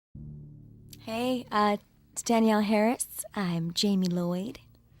Hey, it's Danielle Harris. I'm Jamie Lloyd.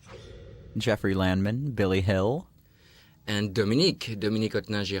 Jeffrey Landman, Billy Hill. And Dominique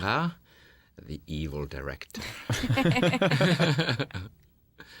Othenin-Girard, the evil director.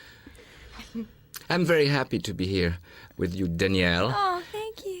 I'm very happy to be here with you, Danielle. Oh,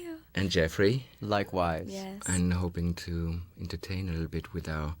 thank you. And Jeffrey. Likewise. Yes. And hoping to entertain a little bit with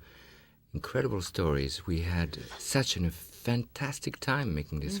our incredible stories. We had such a fantastic time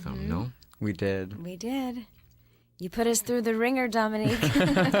making this film, no? We did. We did. You put us through the ringer, Dominique.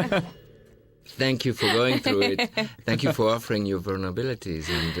 Thank you for going through it. Thank you for offering your vulnerabilities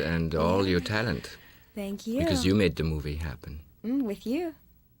and all your talent. Thank you. Because you made the movie happen. With you.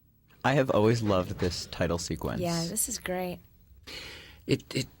 I have always loved this title sequence. Yeah, this is great.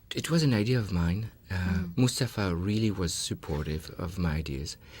 It was an idea of mine. Mustafa really was supportive of my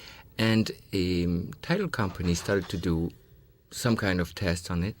ideas. And a title company started to do some kind of test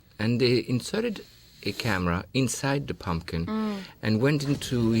on it. And they inserted a camera inside the pumpkin and went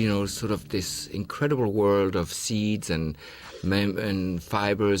into, sort of this incredible world of seeds and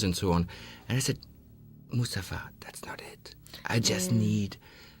fibers and so on. And I said, Mustafa, that's not it. I just need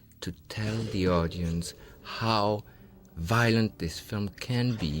to tell the audience how violent this film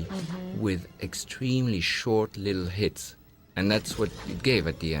can be with extremely short little hits. And that's what it gave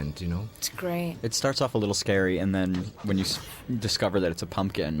at the end, It's great. It starts off a little scary, and then when you discover that it's a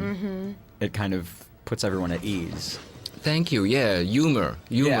pumpkin, it kind of puts everyone at ease. Thank you. Yeah, humor,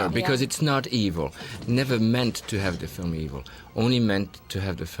 Yeah. because it's not evil. Never meant to have the film evil. Only meant to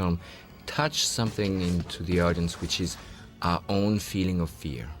have the film touch something into the audience, which is our own feeling of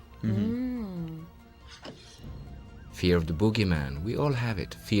fear. Fear of the boogeyman. We all have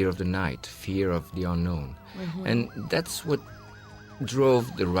it. Fear of the night. Fear of the unknown. And that's what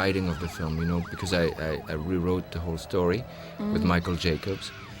drove the writing of the film, because I rewrote the whole story with Michael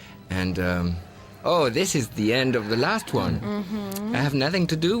Jacobs. And, this is the end of the last one. I have nothing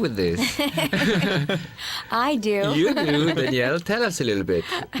to do with this. I do. You do, Danielle. Tell us a little bit.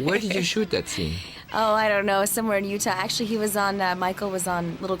 Where did you shoot that scene? Oh, I don't know. Somewhere in Utah. Actually, Michael was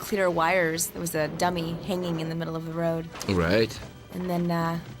on little clear wires. There was a dummy hanging in the middle of the road. Right. And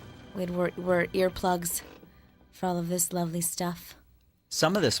then we'd wear earplugs for all of this lovely stuff.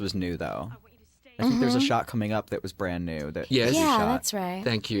 Some of this was new, though. I think there's a shot coming up that was brand new. Yes. Yeah, shot. that's right.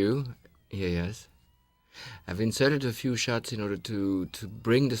 Thank you. Yes. I've inserted a few shots in order to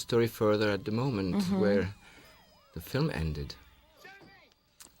bring the story further at the moment where the film ended.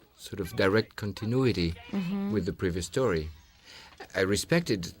 Sort of direct continuity with the previous story. I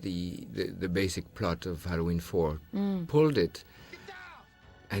respected the basic plot of Halloween 4, pulled it,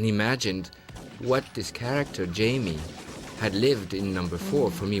 and imagined what this character, Jamie, had lived in number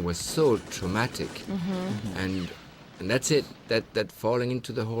 4 for me was so traumatic. And that's it. That falling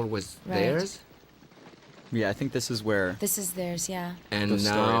into the hole was theirs. Yeah, I think this is where... This is theirs, yeah. And The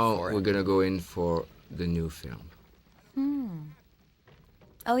story now for it. we're going to go in for the new film.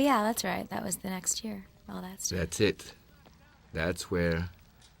 Oh, yeah, that's right. That was the next year. All that stuff. That's it. That's where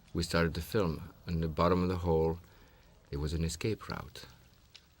we started the film. On the bottom of the hole, there was an escape route.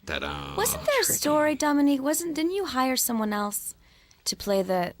 Ta-da! Wasn't there a story, Dominique? Didn't you hire someone else to play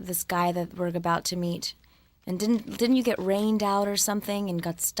this guy that we're about to meet? And didn't you get rained out or something and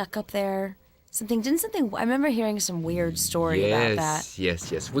got stuck up there? I remember hearing some weird story about that.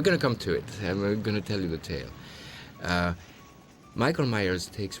 Yes. We're going to come to it. And we're going to tell you the tale. Michael Myers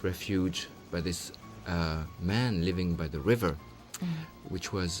takes refuge by this man living by the river,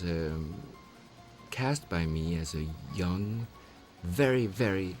 which was cast by me as a young, very,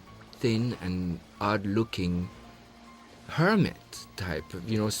 very thin and odd-looking hermit type,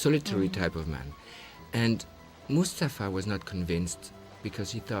 solitary type of man. And Mustafa was not convinced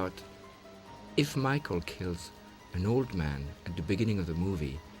because he thought, if Michael kills an old man at the beginning of the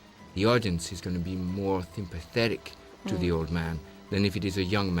movie, the audience is going to be more sympathetic to the old man than if it is a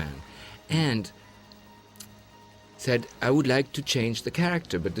young man. And said, I would like to change the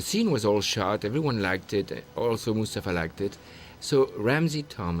character, but the scene was all shot, everyone liked it, also Mustafa liked it. So Ramsey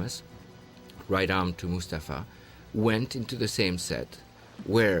Thomas, right arm to Mustafa, went into the same set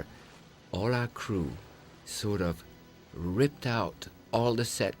where all our crew sort of ripped out all the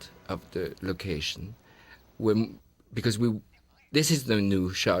set of the location because this is the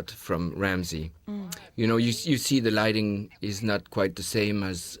new shot from Ramsey. You see the lighting is not quite the same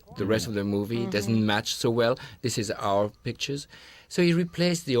as the rest of the movie. It doesn't match so well. This is our pictures. So he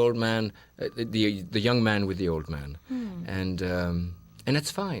replaced the old man, the young man with the old man. And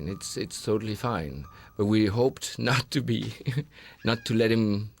that's fine. It's totally fine. But we hoped not to let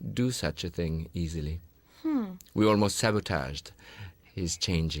him do such a thing easily. We almost sabotaged his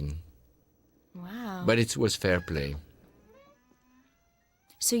changing. Wow. But it was fair play.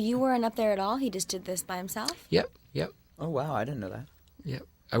 So you weren't up there at all? He just did this by himself? Yep. Oh wow, I didn't know that. Yep.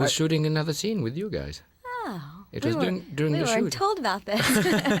 I was shooting another scene with you guys. Oh. It was during the We weren't shoot. told about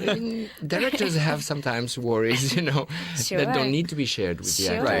this. Directors have sometimes worries, Sure. that don't need to be shared with the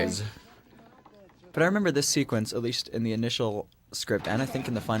Sure. actors. But I remember this sequence, at least in the initial script, and I think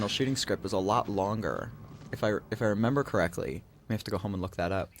in the final shooting script, was a lot longer. If I remember correctly, we have to go home and look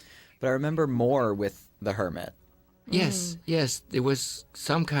that up. But I remember more with the hermit. Yes, there was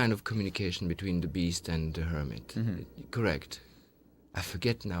some kind of communication between the beast and the hermit. Correct. I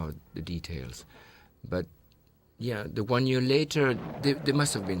forget now the details. But, yeah, the 1 year later, there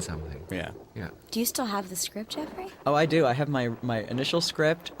must have been something. Yeah. Yeah. Do you still have the script, Jeffrey? Oh, I do. I have my initial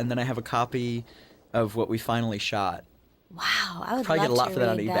script, and then I have a copy of what we finally shot. Wow, I would Probably love get a lot to for that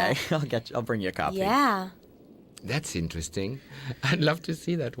on read eBay. I'll bring you a copy. Yeah. That's interesting. I'd love to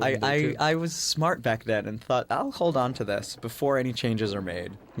see that one. I was smart back then and thought, I'll hold on to this before any changes are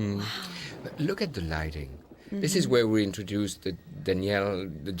made. But look at the lighting. This is where we introduced the Danielle,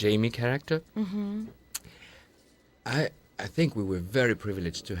 the Jamie character. I think we were very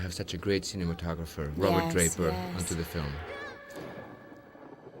privileged to have such a great cinematographer, Robert Yes, Draper, yes. onto the film.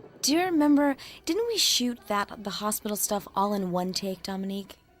 Do you remember, didn't we shoot the hospital stuff all in one take,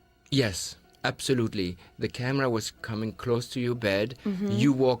 Dominique? Yes, absolutely. The camera was coming close to your bed.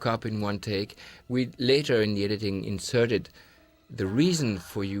 You woke up in one take. We later in the editing inserted the reason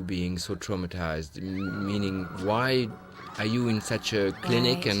for you being so traumatized, meaning why are you in such a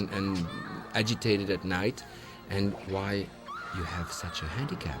clinic Right. and agitated at night, and why you have such a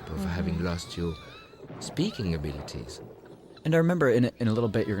handicap of having lost your speaking abilities. And I remember in a little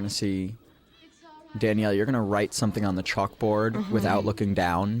bit you're going to see, Danielle, you're going to write something on the chalkboard without looking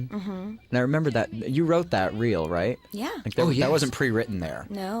down. And I remember that, you wrote that reel, right? Yeah. Like that, Oh, yes. that wasn't pre-written there.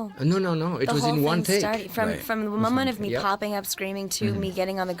 No. No. It The was whole in one thing take. started from Right. from the moment of me Yep. popping up screaming to me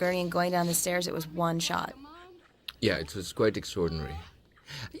getting on the gurney and going down the stairs. It was one shot. Yeah, it was quite extraordinary.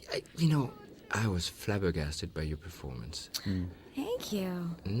 I was flabbergasted by your performance. Thank you.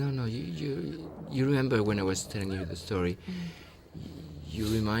 No, you remember when I was telling you the story, you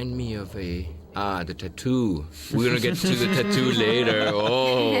remind me of the tattoo. We're going to get to the tattoo later.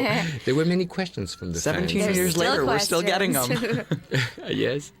 Oh, there were many questions from the 17 fans. years Still later, we're still getting them. questions.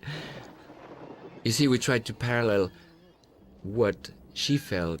 Yes. You see, we tried to parallel what she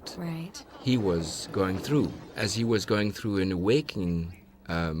felt Right. he was going through. As he was going through an awakening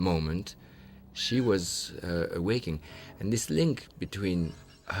moment, she was awaking. And this link between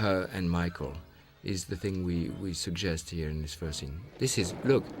her and Michael is the thing we suggest here in this first scene. This is,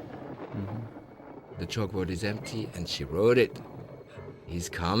 look, the chalkboard is empty and she wrote it. He's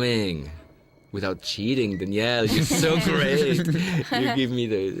coming. Without cheating, Danielle, you're so great. You give me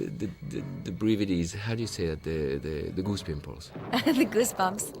the brevities. How do you say that? The goose pimples. The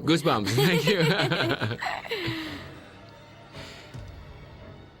goosebumps. Goosebumps, thank you.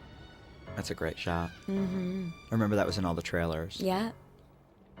 That's a great shot. I remember that was in all the trailers. Yeah.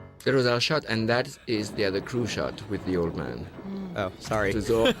 That was our shot, and that is the other crew shot with the old man. Oh, sorry. It was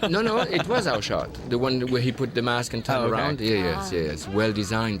all, no, it was our shot. The one where he put the mask and turned Oh, okay. around. Yes. Well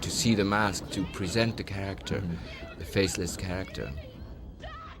designed to see the mask, to present the character, the faceless character.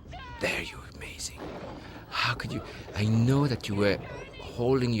 There, you're amazing. How could you? I know that you were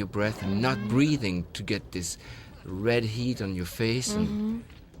holding your breath and not breathing to get this red heat on your face.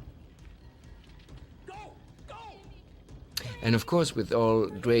 And of course, with all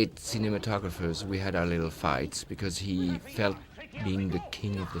great cinematographers, we had our little fights because he felt being the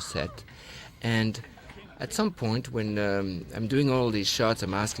king of the set. And at some point, when I'm doing all these shots,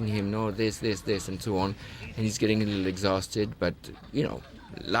 I'm asking him, no, this, and so on, and he's getting a little exhausted, but,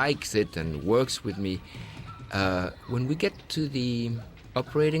 likes it and works with me. When we get to the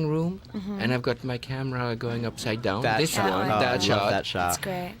operating room, and I've got my camera going upside down, That this shot. one, Oh, I that love shot, that shot. That's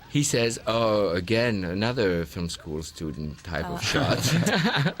great. he says, oh, again, another film school student type of shot.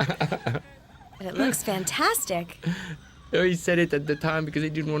 But it looks fantastic. Oh, he said it at the time because he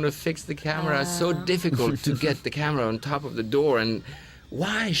didn't want to fix the camera. It's so difficult to get the camera on top of the door. And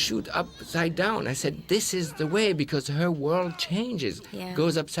why shoot upside down? I said, this is the way because her world changes, Yeah.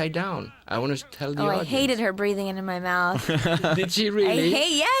 goes upside down. I want to tell the Oh, I audience. hated her breathing into my mouth. Did she really?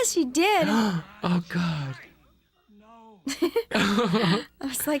 Yes, she did. I Oh, God.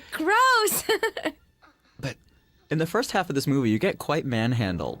 was like, gross. But In the first half of this movie, you get quite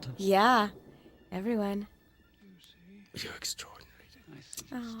manhandled. Yeah. Everyone. you're extraordinary.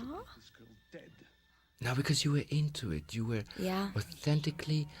 Aww. Now, because you were into it, you were Yeah.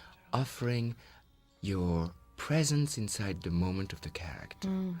 authentically offering your presence inside the moment of the character.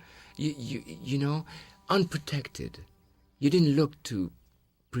 you know, unprotected. You didn't look to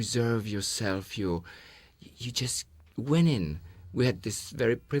preserve yourself. You just went in. We had this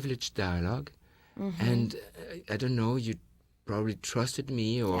very privileged dialogue, and I don't know, you probably trusted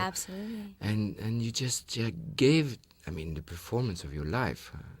me, or Absolutely. and you just gave. I mean, the performance of your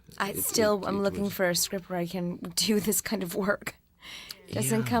life. I'm looking was- for a script where I can do this kind of work.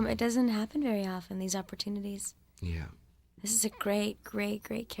 It doesn't happen very often, these opportunities. Yeah. This is a great, great,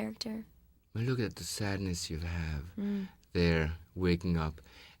 great character. Well, look at the sadness you have there, waking up.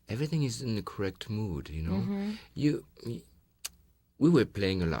 Everything is in the correct mood, you know. We were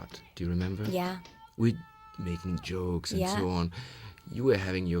playing a lot. Do you remember? Yeah. We making jokes and Yeah. so on. You were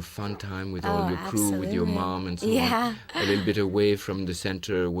having your fun time with all your crew, with your absolutely. mom and so Yeah. on. A little bit away from the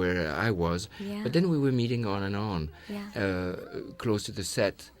center where I was. Yeah. But then we were meeting on and on, Yeah. close to the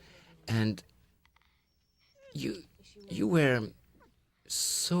set. And you were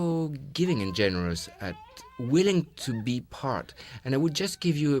so giving and generous, at willing to be part. And I would just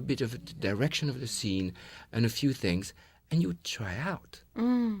give you a bit of the direction of the scene and a few things, and you would try out.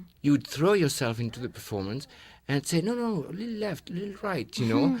 You would throw yourself into the performance and say, no, a little left, a little right, you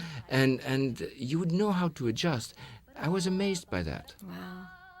know, and you would know how to adjust. I was amazed by that. Wow.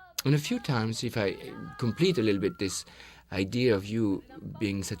 And a few times, if I complete a little bit this idea of you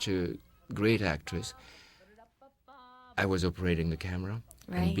being such a great actress, I was operating the camera,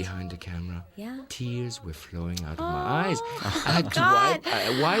 and Right. behind the camera, Yeah. tears were flowing out of my eyes. I had to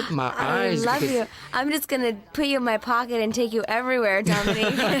God. wipe my I eyes. love because you. I'm just going to put you in my pocket and take you everywhere,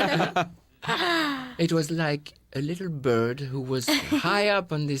 Dominique. It was like a little bird who was high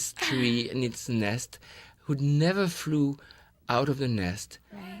up on this tree in its nest, who never flew out of the nest.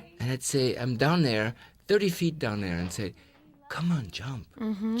 Right. And I'd say, I'm down there, 30 feet down there, and say, come on, jump.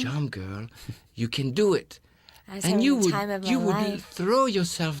 Jump, girl. You can do it. I was And having you the would, time of my you would life. throw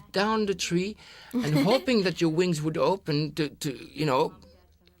yourself down the tree and hoping that your wings would open to you know,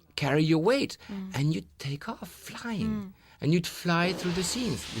 carry your weight. And you'd take off flying. And you'd fly through the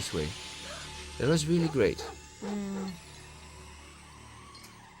scenes this way. That was really great.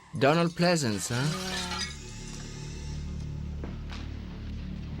 Donald Pleasance, huh?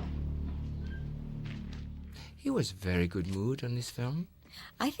 He was very good mood on this film.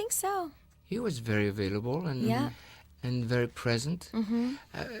 I think so. He was very available and Yeah. and very present.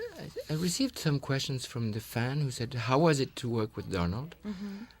 I received some questions from the fan who said, "How was it to work with Donald?"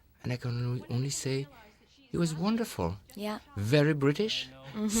 And I can only say, he was wonderful. Yeah. Very British,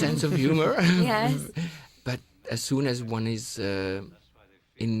 sense of humor. Yes. But as soon as one is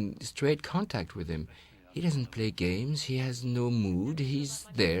in straight contact with him, he doesn't play games. He has no mood. He's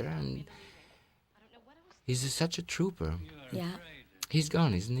there, and he's such a trooper. Yeah. He's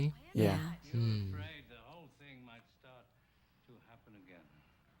gone, isn't he? Yeah. Afraid the whole thing might start to happen again.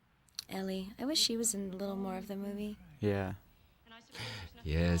 Ellie, I wish she was in a little more of the movie. Yeah.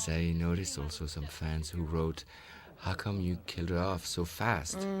 Yes, I noticed also some fans who wrote, "How come you killed her off so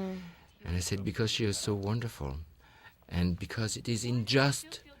fast?" And I said, because she is so wonderful, and because it is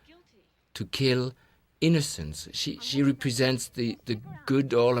unjust to kill innocence. She represents the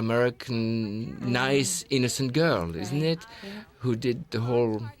good, all-American, nice, innocent girl, isn't it? Yeah. Who did the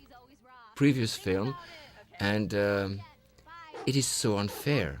whole previous film, and it is so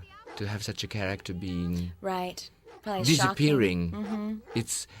unfair to have such a character being Right. Probably disappearing. shocking.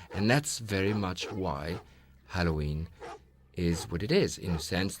 And that's very much why Halloween is what it is, in a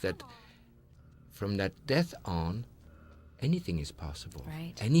sense that from that death on, anything is possible.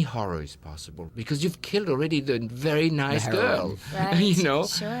 Right. Any horror is possible because you've killed already the very nice The girl. Right, You know,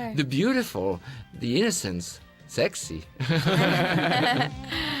 sure. the beautiful, the innocence, sexy. We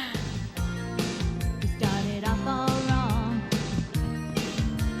started off all wrong.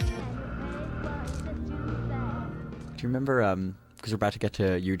 Do you remember, because we're about to get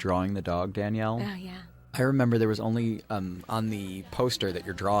to you drawing the dog, Danielle? Oh, yeah. I remember there was only, on the poster that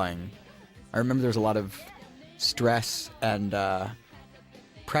you're drawing, I remember there was a lot of stress and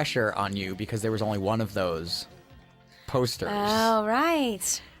pressure on you because there was only one of those posters. Oh,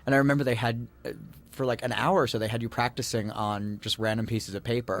 right. And I remember they had, for like an hour or so, they had you practicing on just random pieces of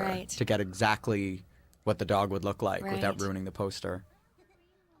paper Right. to get exactly what the dog would look like without Right. ruining the poster.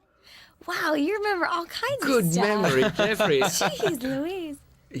 Wow, you remember all kinds Good of stuff. memory, Jeffrey. Jeez Louise.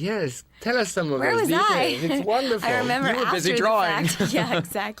 Yes, tell us some of Where those was details. I? It's wonderful. I remember You were after busy the drawing. fact. Yeah,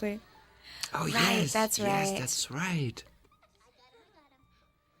 exactly. Oh, Right, yes. that's Yes, right. that's right.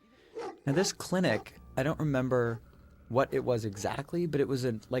 Now this clinic, I don't remember what it was exactly, but it was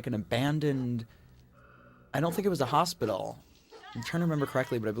like an abandoned, I don't think it was a hospital. I'm trying to remember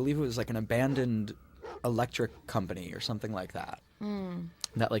correctly, but I believe it was like an abandoned electric company or something like that.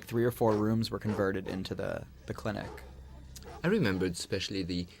 That like 3 or 4 rooms were converted into the clinic. I remembered especially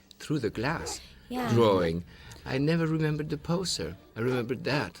the through the glass Yeah. drawing. I never remembered the poster. I remembered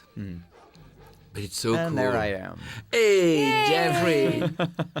that. But it's so And cool. there I am. Hey, Jeffrey.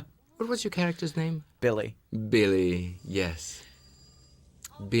 What was your character's name? Billy. Billy, yes.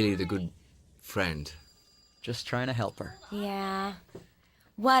 Billy, the good friend. Just trying to help her. Yeah.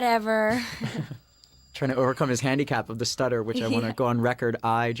 Whatever. Trying to overcome his handicap of the stutter, which I want to go on record.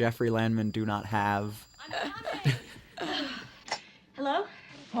 I, Jeffrey Landman, do not have. Hello?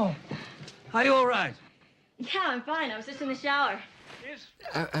 Oh, are you all right? Yeah, I'm fine. I was just in the shower. Yes.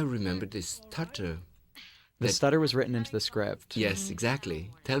 I remember this stutter. The stutter was written into the script. Yes, exactly.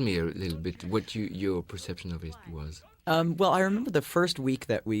 Tell me a little bit what your perception of it was. Well, I remember the first week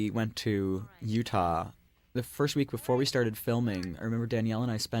that we went to Utah, the first week before we started filming, I remember Danielle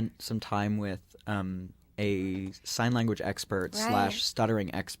and I spent some time with a sign language expert Right. /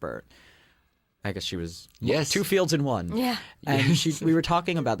 stuttering expert. I guess she was Yes. 2 fields in one. Yeah. And we were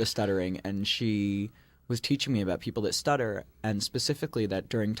talking about the stuttering, and she was teaching me about people that stutter, and specifically that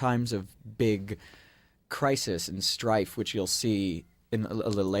during times of big crisis and strife, which you'll see in a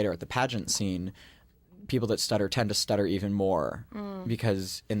little later at the pageant scene, people that stutter tend to stutter even more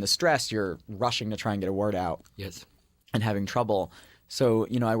because in the stress you're rushing to try and get a word out Yes. and having trouble. So,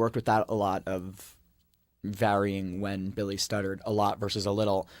 I worked with that a lot of varying when Billy stuttered a lot versus a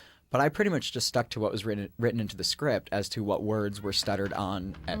little. But I pretty much just stuck to what was written into the script as to what words were stuttered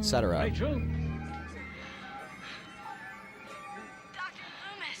on, etc. Rachel? Dr.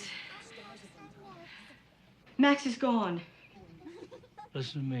 Loomis. Max is gone.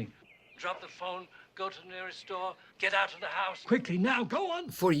 Listen to me. Drop the phone, go to the nearest store, get out of the house. Quickly, now, go on.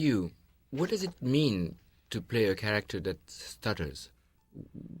 For you, what does it mean to play a character that stutters?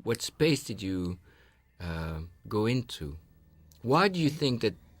 What space did you go into? Why do you think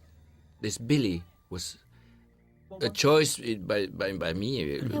that this Billy was a choice by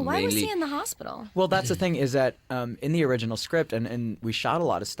me? Yeah, why was he in the hospital? Well, that's the thing is that in the original script, and we shot a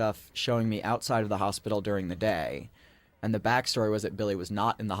lot of stuff showing me outside of the hospital during the day. And the backstory was that Billy was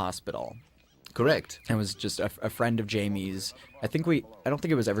not in the hospital. Correct. And was just a friend of Jamie's. I don't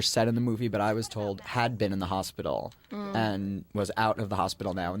think it was ever said in the movie, but I was told had been in the hospital and was out of the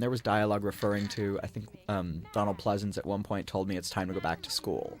hospital now. And there was dialogue referring to, I think Donald Pleasance at one point told me it's time to go back to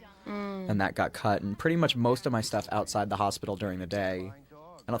school. And that got cut. And pretty much most of my stuff outside the hospital during the day,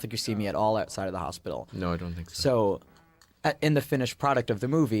 I don't think you see me at all outside of the hospital. No, I don't think so. So in the finished product of the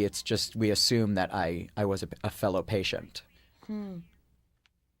movie, it's just we assume that I was a fellow patient. I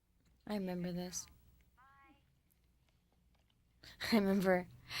remember this. I remember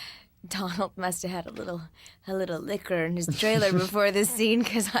Donald must have had a little liquor in his trailer before this scene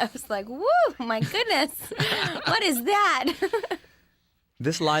because I was like, "Woo, my goodness, what is that?"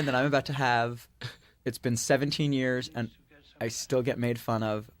 This line that I'm about to have, it's been 17 years, and I still get made fun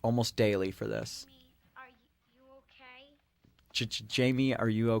of almost daily for this. Are you okay? Jamie, are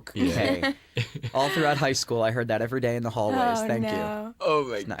you okay? All throughout high school, I heard that every day in the hallways. Oh, Thank no. you. Oh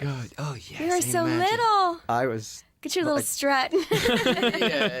my nice. God! Oh yes. You were so imagine. little. I was. Get your little strut.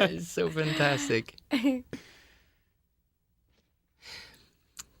 Yeah, it's so fantastic.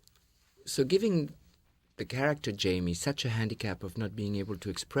 So giving the character Jamie such a handicap of not being able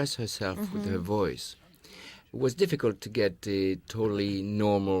to express herself with her voice, it was difficult to get a totally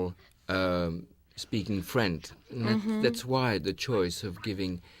normal speaking friend. And that's why the choice of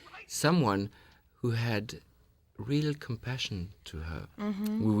giving someone who had real compassion to her.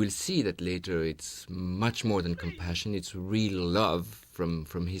 We will see that later it's much more than compassion, it's real love from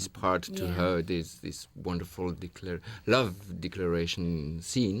his part to her. There's this wonderful love declaration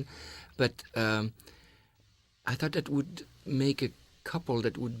scene. But I thought that would make a couple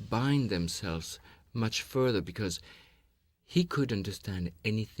that would bind themselves much further because he could understand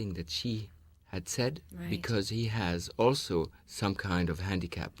anything that she had said because he has also some kind of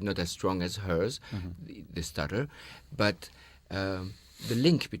handicap, not as strong as hers, the stutter, but the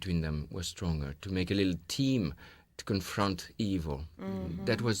link between them was stronger to make a little team to confront evil.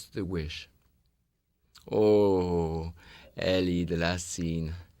 That was the wish. Oh, Ellie, the last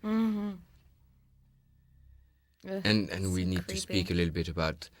scene. And we need to speak a little bit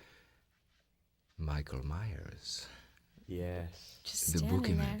about Michael Myers, Yes. Just the standing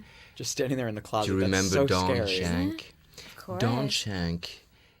boogeyman. there. Just standing there in the closet. Do you That's remember so Dawn scary. Shank? Of course. Dawn Shank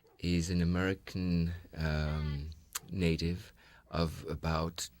is an American native of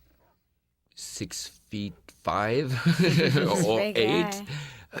about 6'5" or big 8. guy.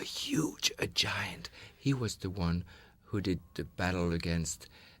 A giant. He was the one who did the battle against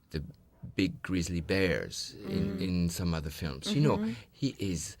the big grizzly bears in some other films. You know, he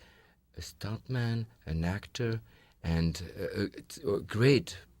is a stuntman, an actor, and a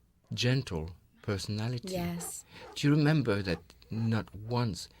great, gentle personality. Yes. Do you remember that not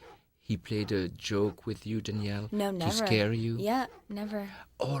once he played a joke with you, Danielle? No, never. To scare you? Yeah, never.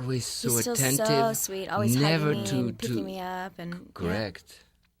 Always so He's still attentive. so sweet, always never hugging me to, and picking me up. And correct.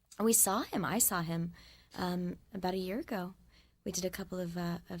 Yeah. We saw him. I saw him about a year ago. We did a couple of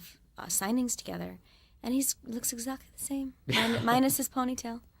signings together, and he looks exactly the same, minus his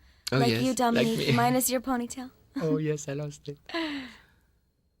ponytail. Oh, like yes, you, Dominique, like me. minus your ponytail. Oh, yes, I lost it.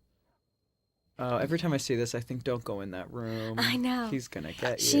 Every time I see this, I think, don't go in that room. I know. He's going to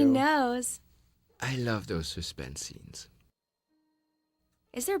get you. She knows. I love those suspense scenes.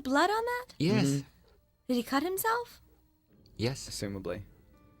 Is there blood on that? Yes. Mm-hmm. Did he cut himself? Yes. Assumably.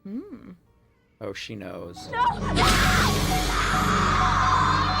 Hmm. Oh, she knows.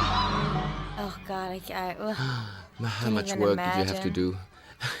 Oh, God. How Can't much even work did you have to imagine. do?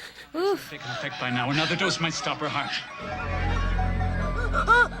 Oof. Taken effect by now. Another dose might stop her heart.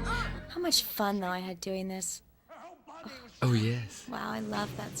 How much fun, though, I had doing this. Oh, yes. Wow, I love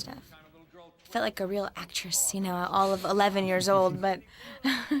that stuff. I felt like a real actress, all of 11 years old, but...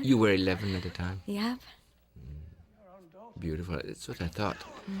 You were 11 at the time. Yep. Beautiful. That's what I thought.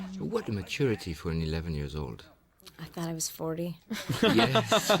 What a maturity for an 11 years old. I thought I was 40.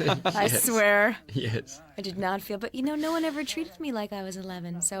 Yes. I swear. Yes. I did not feel, but no one ever treated me like I was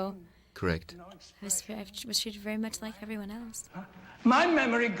 11, so Correct. I was treated very much like everyone else. My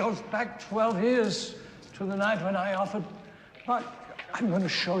memory goes back 12 years to the night when I offered. But I'm going to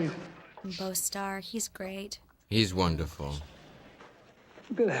show you. And Beau Starr, he's great. He's wonderful.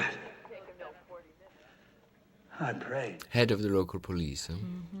 Look at that. I prayed. Head of the local police. Huh?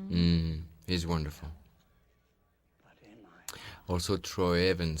 He's wonderful. Also Troy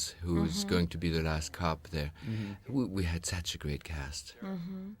Evans, who's going to be the last cop there. We had such a great cast.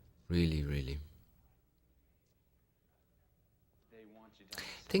 Really, really.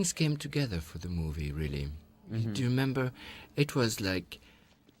 Things came together for the movie, really. Do you remember? It was like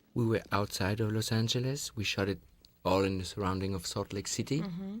we were outside of Los Angeles. We shot it all in the surrounding of Salt Lake City.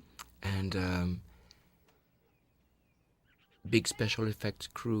 And big special effects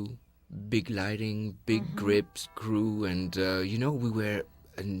crew, big lighting, big grips crew. And, we were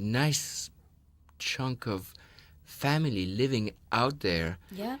a nice chunk of family living out there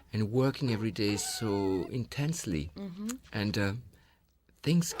and working every day so intensely. And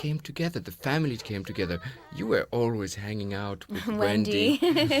things came together. The family came together. You were always hanging out with Wendy.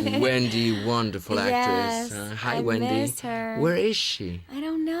 Wendy, wonderful actress. Yes, Hi, I Wendy. missed her. Where is she? I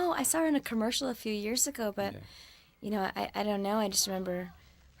don't know. I saw her in a commercial a few years ago, but I don't know. I just remember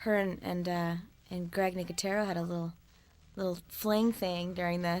her and Greg Nicotero had a little fling thing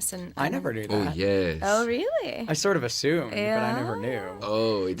during this, and I never knew that. Oh, yes. Oh, really? I sort of assumed, but I never knew.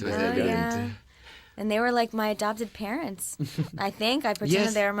 Oh, it was evident. Yeah. And they were like my adopted parents. I think I pretended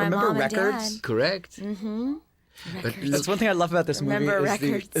Yes. they were my Remember mom Records? and dad. Correct. But That's one thing I love about this movie. Remember is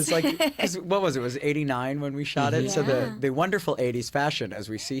Records. it's like, 'cause what was it? It was 89 when we shot it. So the wonderful 80s fashion, as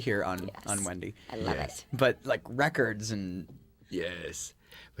we see here on Wendy. I love it. But like records and Yes.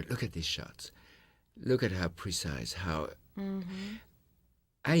 But look at these shots. Look at how precise, how...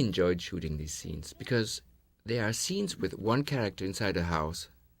 I enjoyed shooting these scenes because they are scenes with one character inside a house.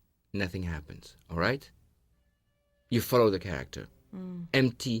 Nothing happens, all right? You follow the character.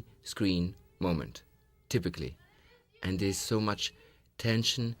 Empty screen moment, typically. And there's so much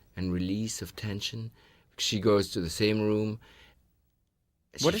tension and release of tension. She goes to the same room.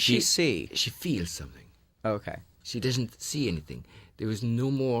 what does she see? She feels something. Okay. She doesn't see anything. There was no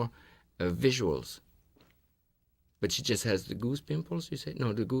more visuals. But she just has the goose pimples, you say?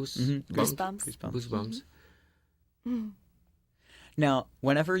 No, the goose... Goosebumps. Goosebumps. Now,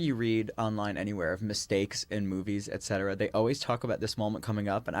 whenever you read online anywhere of mistakes in movies, etc., they always talk about this moment coming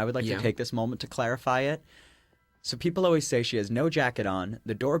up, and I would like to take this moment to clarify it. So people always say she has no jacket on,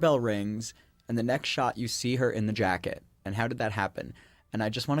 the doorbell rings, and the next shot you see her in the jacket. And how did that happen? And I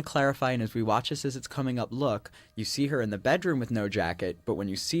just want to clarify, and as we watch this as it's coming up, look, you see her in the bedroom with no jacket, but when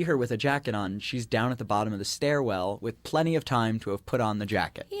you see her with a jacket on, she's down at the bottom of the stairwell with plenty of time to have put on the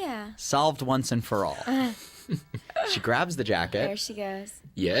jacket. Yeah. Solved once and for all. She grabs the jacket. There she goes.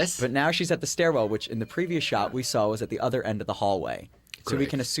 Yes. But now she's at the stairwell, which in the previous shot we saw was at the other end of the hallway. So we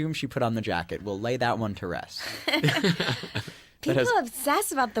Correct. can assume she put on the jacket. We'll lay that one to rest. People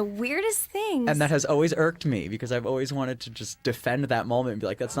obsess about the weirdest things. And that has always irked me because I've always wanted to just defend that moment and be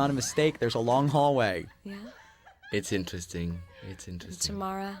like, that's not a mistake. There's a long hallway. Yeah. It's interesting. It's interesting.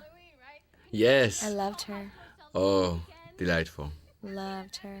 Tamara. Yes. I loved her. Oh, delightful.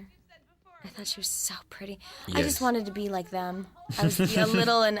 Loved her. I thought she was so pretty. I Yes. just wanted to be like them. I was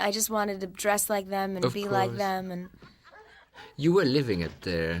little, and I just wanted to dress like them and Of be like course. them. And You were living at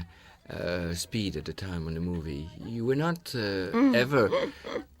their speed at the time on the movie. You were not ever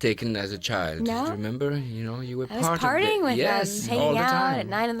taken as a child. No. Remember? You know, you were I was part partying of with yes, them, all hanging the out time. at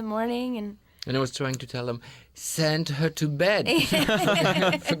 9 in the morning, and And I was trying to tell them, send her to bed.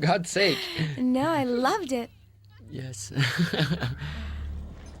 For God's sake. no, I loved it. Yes.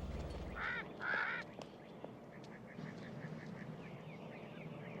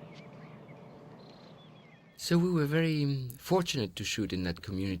 So we were very fortunate to shoot in that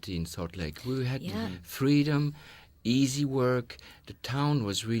community in Salt Lake. We had Yeah. freedom, easy work. The town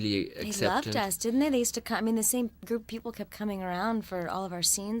was really They acceptant. loved us, didn't they? They used to come. I mean, the same group of people kept coming around for all of our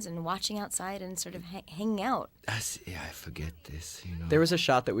scenes and watching outside and sort of hanging out. Yeah, I forget this, you know. There was a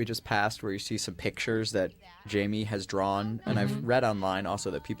shot that we just passed where you see some pictures that Jamie has drawn, and I've read online also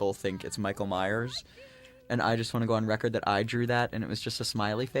that people think it's Michael Myers. And I just want to go on record that I drew that, and it was just a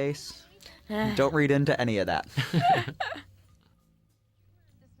smiley face. Don't read into any of that.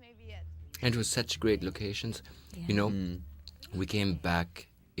 And it was such great locations. Yeah. You know, we came back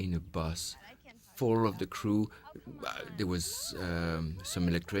in a bus full of the crew. There was some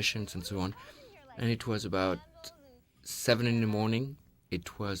electricians and so on. And it was about 7 in the morning.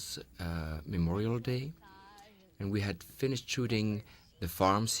 It was Memorial Day. And we had finished shooting the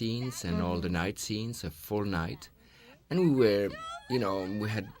farm scenes and all the night scenes, a full night. And we were, you know, we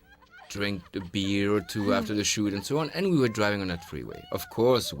had drank a beer or two after the shoot and so on. And we were driving on that freeway. Of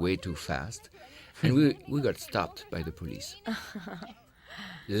course, way too fast. And we got stopped by the police.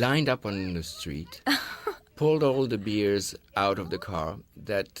 Lined up on the street, pulled all the beers out of the car,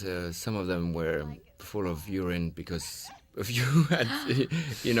 that some of them were full of urine because of you had,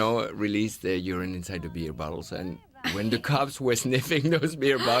 you know, released the urine inside the beer bottles. And when the cops were sniffing those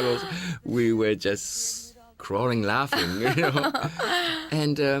beer bottles, we were just crawling laughing, you know.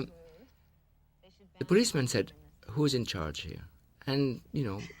 And the policeman said, "Who's in charge here?" And, you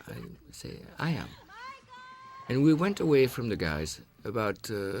know, I say, "I am." And we went away from the guys about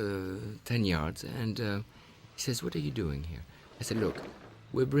 10 yards, and he says, "What are you doing here?" I said, "Look,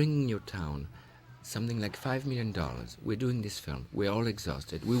 we're bringing your town something like $5 million. We're doing this film. We're all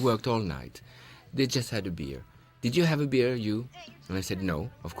exhausted. We worked all night. They just had a beer. Did you have a beer, you?" And I said,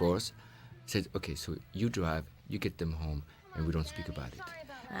 "No, of course." He said, "Okay, so you drive, you get them home, and we don't speak about it."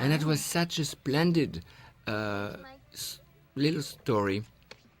 And that was such a splendid little story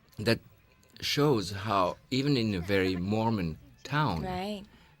that shows how, even in a very Mormon town, Right.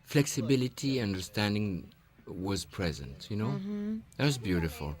 flexibility, understanding was present, you know? That was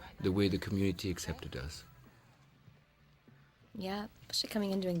beautiful, the way the community accepted us. Yeah, especially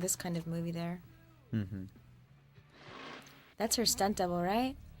coming in doing this kind of movie there. Mm-hmm. That's her stunt double,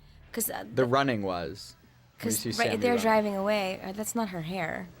 right? Because The running was. when you see right, Sandy they're running. driving away. That's not her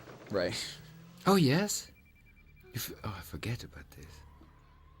hair. Right. Oh, yes? I forget about this.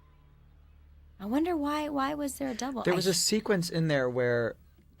 I wonder why. Why was there a double? There was a sequence in there where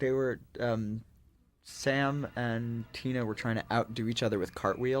they were, Sam and Tina were trying to outdo each other with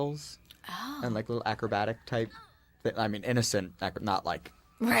cartwheels and like little acrobatic type, I mean, innocent, not like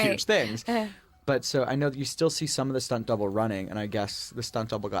Right. huge things. But so I know that you still see some of the stunt double running, and I guess the stunt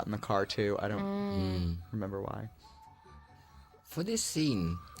double got in the car too. I don't remember why. For this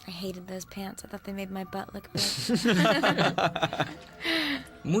scene, I hated those pants. I thought they made my butt look big.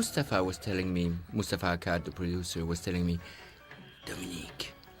 Mustafa Akkad, the producer, was telling me,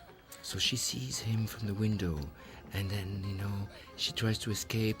 "Dominique, so she sees him from the window, and then, you know, she tries to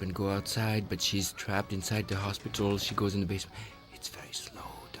escape and go outside, but she's trapped inside the hospital. She goes in the basement. It's very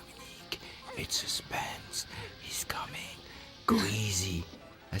slow, Dominique. It's suspense. He's coming. Go easy."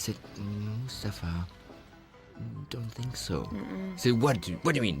 I said, "Mustafa, don't think so." He said, what do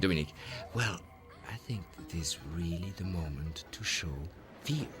you mean, Dominique?" "Well, I think it is really the moment to show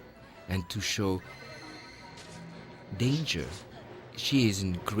fear and to show danger. She is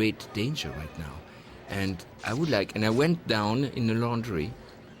in great danger right now. And I would like," and I went down in the laundry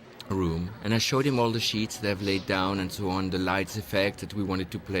room and I showed him all the sheets that I've laid down and so on, the lights effect that we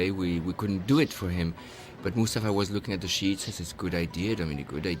wanted to play. We couldn't do it for him. But Mustafa was looking at the sheets. He says, "Good idea, Dominique,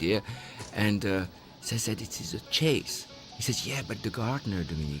 good idea." And so I said, "It is a chase." He says, "Yeah, but the gardener,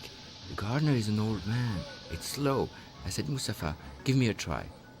 Dominique, the gardener is an old man. It's slow." I said, "Mustafa, give me a try.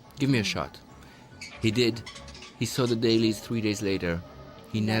 Give me a shot." He did. He saw the dailies 3 days later.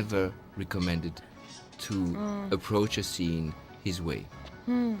 He never recommended to approach a scene his way.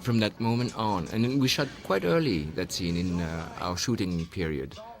 From that moment on. And then we shot quite early that scene in our shooting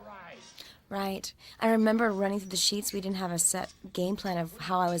period. Right. I remember running through the sheets. We didn't have a set game plan of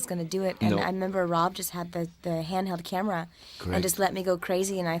how I was going to do it. And No. I remember Rob just had the handheld camera Correct. and just let me go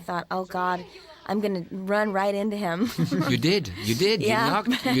crazy. And I thought, oh, God, I'm going to run right into him. You did. Yeah.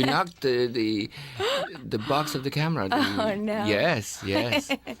 You knocked the box of the camera. Oh, no. Yes.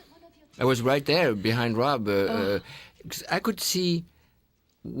 I was right there behind Rob. 'Cause I could see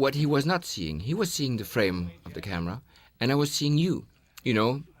what he was not seeing. He was seeing the frame of the camera, and I was seeing you,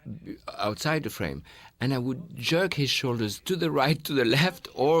 outside the frame. And I would jerk his shoulders to the right, to the left,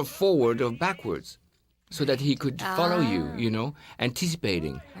 or forward or backwards, so that he could follow you,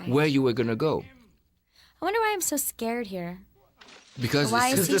 anticipating where you were going to go. I wonder why I'm so scared here. Because Why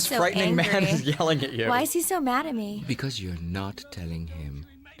it's- is he This so frightening man angry? is yelling at you. Why is he so mad at me? Because you're not telling him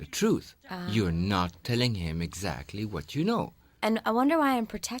the truth. You're not telling him exactly what you know. And I wonder why I'm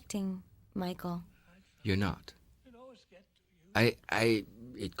protecting Michael. You're not.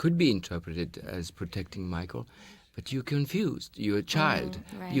 It could be interpreted as protecting Michael, but you're confused. You're a child.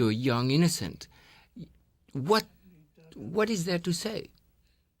 Right. You're young, innocent. What is there to say?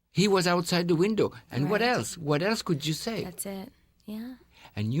 He was outside the window, and what Right. else? What else could you say? That's it. Yeah.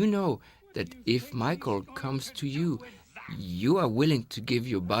 And you know that if Michael comes to you, you are willing to give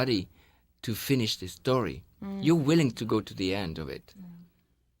your body to finish the story. You're willing to go to the end of it.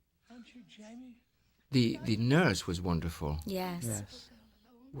 Aren't you, Jamie? The nurse was wonderful. Yes. Yes.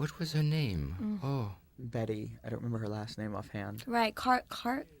 What was her name? Oh, Betty. I don't remember her last name offhand. Right.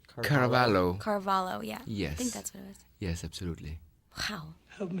 Caravallo. Carvalho, yeah. Yes. I think that's what it was. Yes, absolutely. Wow.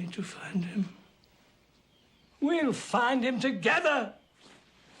 Help me to find him. We'll find him together.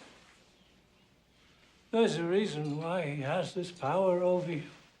 There's a reason why he has this power over you.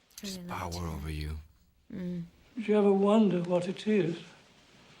 This power over you. Did you ever wonder what it is?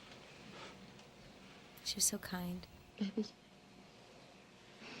 She was so kind.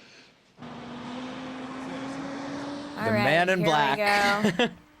 All The right, man in here black. we go.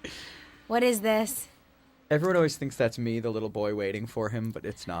 What is this? Everyone always thinks that's me, the little boy waiting for him, but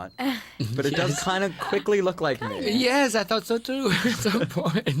it's not. But it does kind of quickly look like me. Yes, I thought so too at some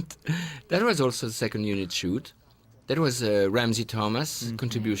point. That was also the second unit shoot. That was Ramsey Thomas'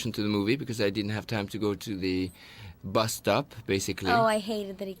 contribution to the movie, because I didn't have time to go to the bus stop, basically. Oh, I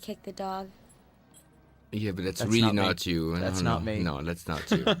hated that he kicked the dog. Yeah, but that's That's really not me. not you. That's No, not me. No, that's not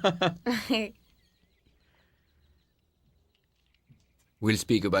you. We'll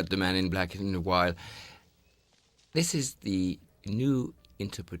speak about the Man in Black in a while. This is the new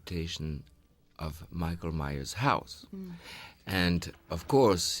interpretation of Michael Myers' house. And, of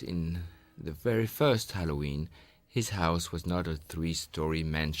course, in the very first Halloween, his house was not a 3-story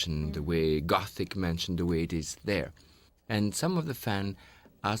mansion, the way Gothic mansion, the way it is there. And some of the fans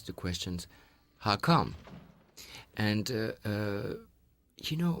asked the questions, how come? And,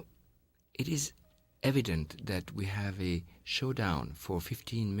 it is evident that we have a showdown for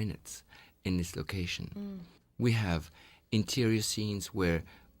 15 minutes in this location. We have interior scenes where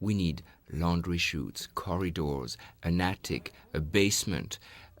we need laundry chutes, corridors, an attic, a basement,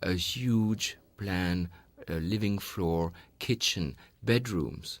 a huge plan, a living floor, kitchen,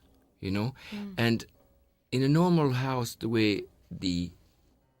 bedrooms, And in a normal house, the way the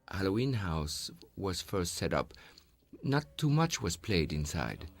Halloween house was first set up, not too much was played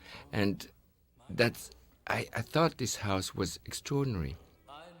inside. And I thought this house was extraordinary.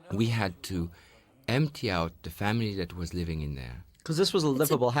 We had to empty out the family that was living in there. Because this was a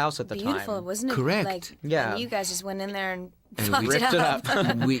livable house at the Beautiful, time. wasn't it? Correct. Like, Yeah. And you guys just went in there and And fucked we it ripped it up.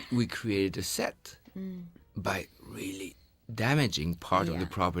 up. we created a set by really damaging part of the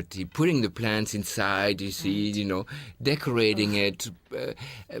property, putting the plants inside, you see, decorating it.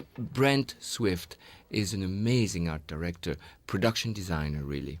 Brent Swift is an amazing art director, production designer,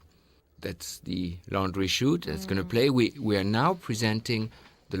 really. That's the laundry shoot that's going to play. We are now presenting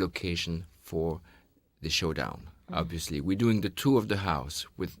the location for the showdown, obviously. We're doing the tour of the house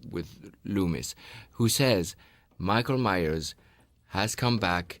with Loomis, who says Michael Myers has come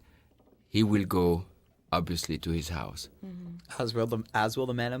back. He will go, obviously, to his house. As will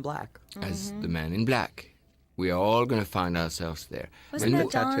the man in black. As the Man in Black. We are all going to find ourselves there. Wasn't And that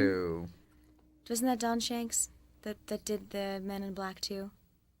the Don? tattoo. Wasn't that Don Shanks that did the Men in Black too?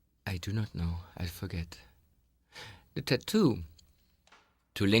 I do not know. I forget. The tattoo,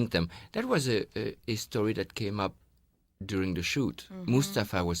 to link them, that was a story that came up during the shoot.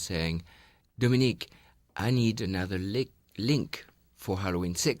 Mustafa was saying, Dominique, I need another link for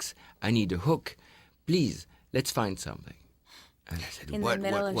Halloween 6. I need a hook. Please, let's find something. And I said, In what? the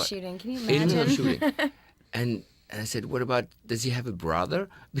middle what, of what? shooting. Can you In the middle of imagine? shooting. And I said, what about, does he have a brother?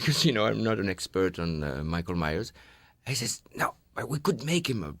 Because, I'm not an expert on Michael Myers. I says, no, but we could make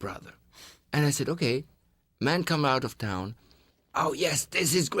him a brother. And I said, okay, man come out of town. Oh, yes,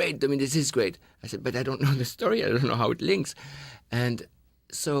 this is great. I mean, this is great. I said, but I don't know the story. I don't know how it links. And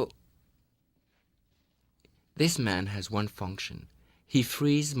so this man has one function. He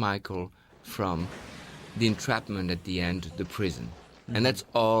frees Michael from the entrapment at the end, the prison. Mm-hmm. And that's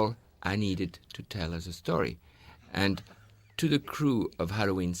all I needed to tell as a story. And to the crew of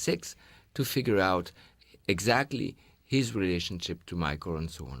Halloween 6 to figure out exactly his relationship to Michael and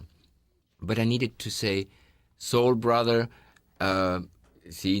so on. But I needed to say, soul brother,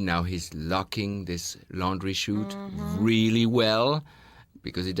 see, now he's locking this laundry chute really well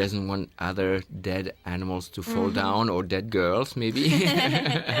because he doesn't want other dead animals to fall down, or dead girls, maybe.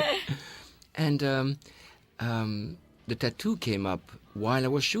 And the tattoo came up while I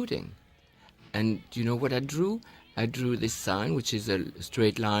was shooting. And do you know what I drew? I drew this sign, which is a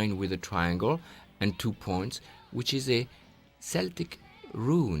straight line with a triangle and 2 points, which is a Celtic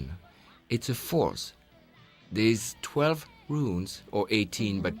rune. It's a force. There's 12 runes, or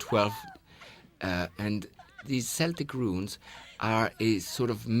 18, but 12. And these Celtic runes are a sort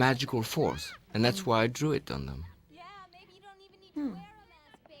of magical force. And that's why I drew it on them. Yeah, maybe you don't even need to wear a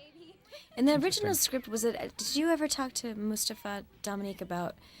mask, baby. In the original script, did you ever talk to Mustafa, Dominique,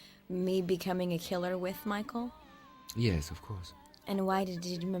 about me becoming a killer with Michael? Yes, of course. And did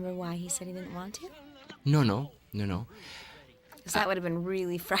you remember why he said he didn't want to? No. Because that would have been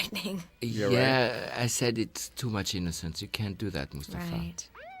really frightening. Yeah, I said it's too much innocence. You can't do that, Mustafa. Right.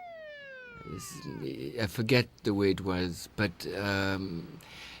 I forget the way it was, but,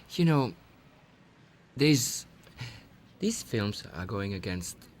 you know, these films are going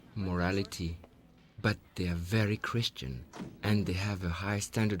against morality, but they are very Christian, and they have a high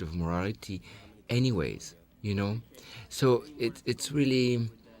standard of morality anyways, you know? So it's really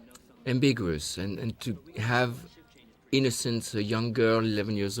ambiguous, and to have innocence, a young girl,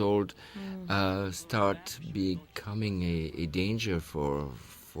 11 years old, start becoming a danger for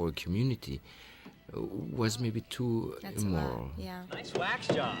a community was maybe too That's immoral. A lot. Yeah. Nice wax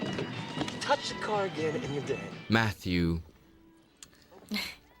job. Touch the car again and you're dead. Matthew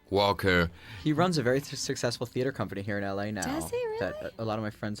Walker. He runs a very successful theater company here in LA now. Does he really? That a lot of my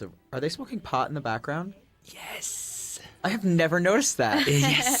friends are they smoking pot in the background? Yes. I have never noticed that.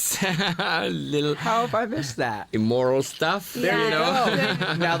 Yes. Little How have I missed that? immoral stuff. Yeah, You know?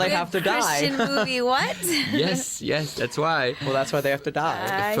 good- Now they good have to die. Christian movie, what? Yes, that's why. Well, that's why they have to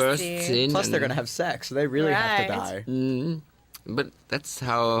die. I First see. sin. Plus, they're and- gonna have sex, so they really have to Right. die. But that's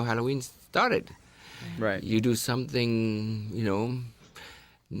how Halloween started. Right. You do something, you know,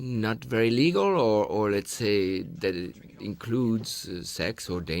 not very legal, or let's say that it includes sex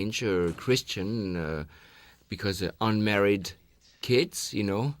or danger, Christian, because unmarried kids, you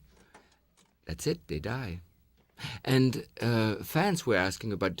know, that's it, they die. And fans were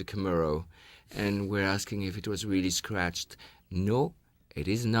asking about the Camaro, and were asking if it was really scratched. No, it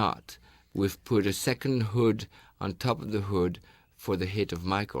is not. We've put a second hood on top of the hood for the hit of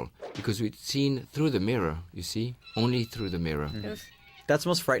Michael, because we'd seen through the mirror, you see, only through the mirror. That's the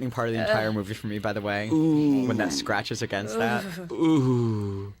most frightening part of the entire movie for me, by the way. When that scratches against that.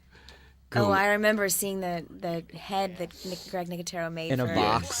 Ooh. Oh, I remember seeing the head that Greg Nicotero made In a for,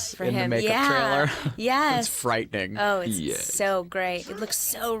 box for in the him. makeup yeah. trailer. Yes. It's frightening. Oh, it's Yes. so great. It looks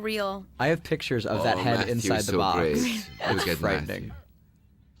so real. I have pictures of that head Matthew's inside the so box. great. It's Look at frightening. Matthew.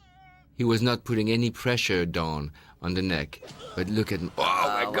 He was not putting any pressure down on the neck, but look at him. Oh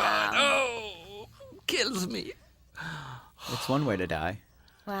my God! Oh, kills me. It's one way to die.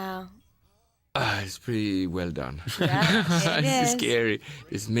 Wow. It's pretty well done. Yeah, it It's is. scary.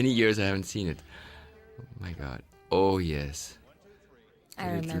 There's many years I haven't seen it. Oh my God. Oh yes. I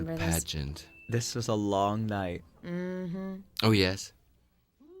The little remember this. pageant. This was a long night. Oh yes.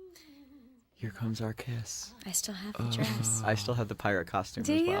 Here comes our kiss. I still have the dress. I still have the pirate costume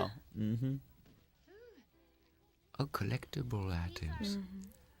Do as you? well. Mm-hmm. Oh, collectible items.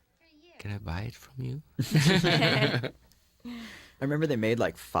 Can I buy it from you? I remember they made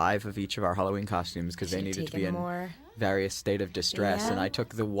like 5 of each of our Halloween costumes because they Should've needed to taken be in more. various state of distress, and Yeah. I took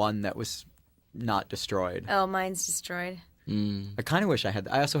the one that was not destroyed. Oh, mine's destroyed. I kind of wish I had.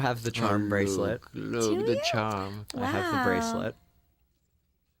 I also have the charm bracelet. Look, Do the you? charm. I have the Wow. bracelet.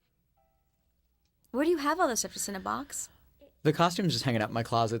 Where do you have all this stuff? Just in a box? The costume's just hanging out in my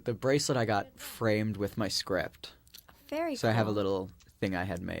closet. The bracelet I got framed with my script, Very so cool. I have a little thing I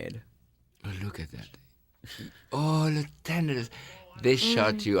had made. Oh, look at that. Oh, the tenderness. This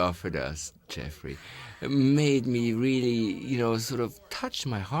shot you offered us, Jeffrey, made me really, you know, sort of touch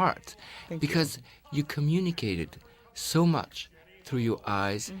my heart. Because you communicated so much through your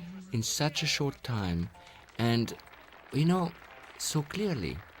eyes in such a short time and, you know, so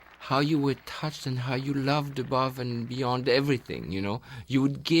clearly. how you were touched and how you loved above and beyond everything, you know. You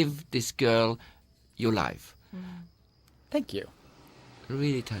would give this girl your life. Thank you.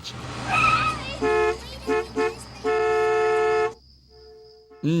 Really touching.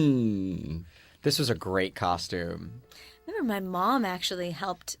 This was a great costume. Remember, my mom actually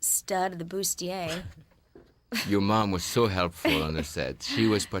helped stud the bustier. Your mom was so helpful on the set. She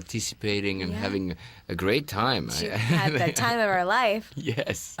was participating and having a great time. She had the time of her life.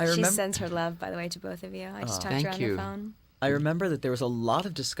 Yes. She sends her love, by the way, to both of you. I just talked to her on the phone. I remember that there was a lot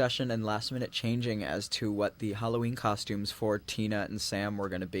of discussion and last-minute changing as to what the Halloween costumes for Tina and Sam were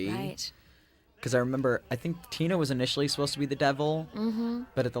going to be. Right. Because I remember, I think Tina was initially supposed to be the devil,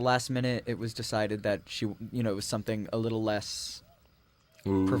 but at the last minute it was decided that she, you know, it was something a little less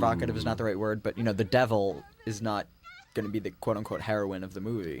provocative is not the right word, but, you know, the devil is not going to be the quote-unquote heroine of the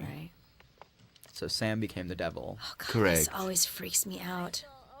movie. Right. So Sam became the devil. Oh, God, Correct. This always freaks me out.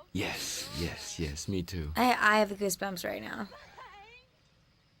 Yes, me too. I have the goosebumps right now.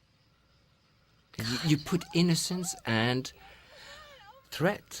 You put innocence and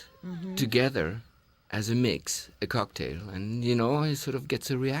threat together as a mix, a cocktail, and, you know, it sort of gets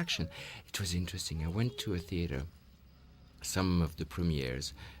a reaction. It was interesting. I went to a theater, some of the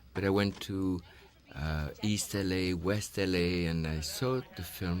premieres, but I went to East LA, West LA, and I saw the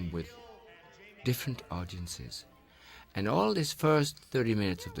film with different audiences. And all this first 30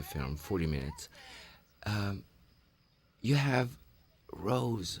 minutes of the film, 40 minutes, you have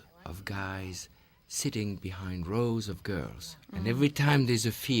rows of guys sitting behind rows of girls. And every time there's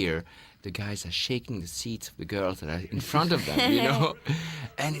a fear, the guys are shaking the seats of the girls that are in front of them, you know?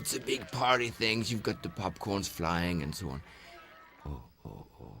 And it's a big party thing. You've got the popcorns flying and so on. I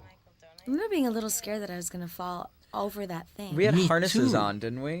remember being a little scared that I was going to fall over that thing. We had Me harnesses too. on,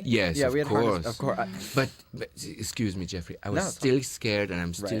 didn't we? Yes, yeah, of we had course. harnesses. Of course. But excuse me, Jeffrey, I was No, still scared, and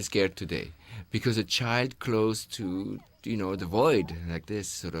I'm still Right. scared today. Because a child close to, you know, the void, like this,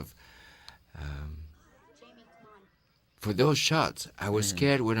 sort of... for those shots, I was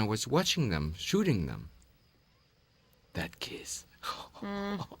scared when I was watching them, shooting them. That kiss.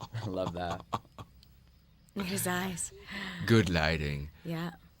 I love that. Look at his eyes. Good lighting.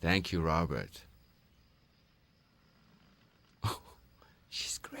 Yeah. Thank you, Robert. Oh,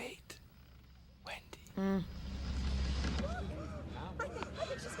 she's great. Wendy. I'm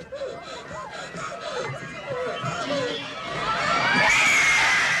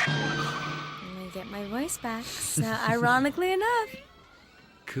going to get my voice back. So, ironically enough,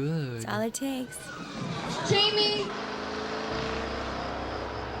 Good. that's all it takes. Jamie!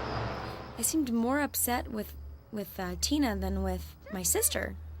 I seemed more upset with Tina than with my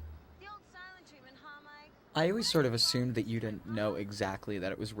sister. The old silent treatment, huh, Mike? I always sort of assumed that you didn't know exactly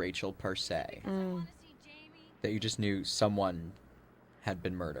that it was Rachel per se. Want to see Jamie? That you just knew someone had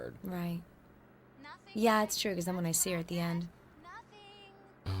been murdered. Right. Nothing. Yeah, it's true, because then when I see her at the end.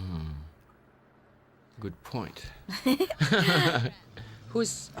 Nothing. Good point.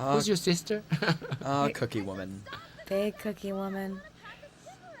 Who's your sister? Cookie woman. Big cookie woman.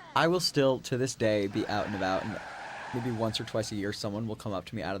 I will still, to this day, be out and about, and maybe once or twice a year someone will come up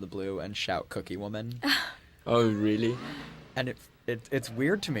to me out of the blue and shout Cookie Woman. Oh, really? And it's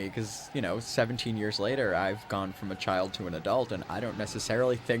weird to me because, you know, 17 years later, I've gone from a child to an adult, and I don't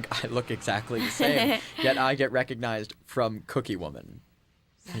necessarily think I look exactly the same, yet I get recognized from Cookie Woman.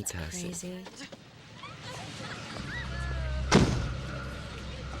 That's Fantastic. crazy.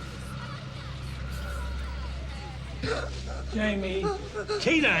 Jamie.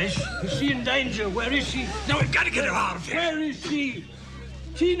 Tina, is she in danger? Where is she? No, we've got to get her out of here. Where is she?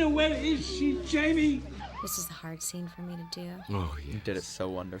 Tina, where is she? Jamie? This is a hard scene for me to do. Oh, You yes. did it so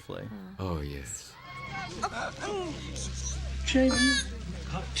wonderfully. Oh, yes. Jamie,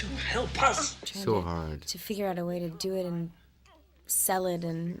 you've got to help us. Trying So to, hard. to figure out a way to do it and sell it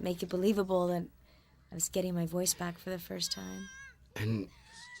and make it believable that I was getting my voice back for the first time. And,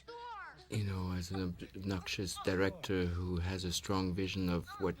 you know, as an obnoxious director who has a strong vision of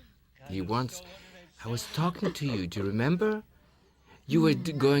what he wants, I was talking to you. Do you remember? You were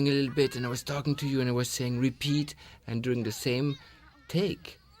going a little bit, and I was talking to you, and I was saying repeat, and during the same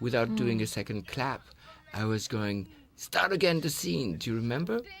take, without doing a second clap, I was going, start again the scene. Do you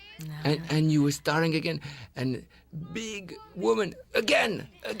remember? No. And you were starting again, and big woman, again,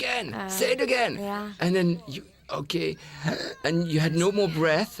 say it again. yeah. And then you, okay, and you had no more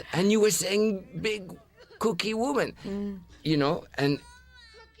breath, and you were saying big cookie woman, you know, and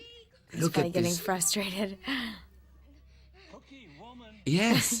He's look probably at getting this. frustrated.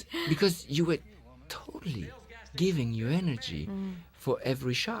 Yes, because you were totally giving your energy for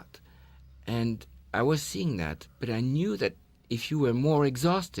every shot. And I was seeing that, but I knew that if you were more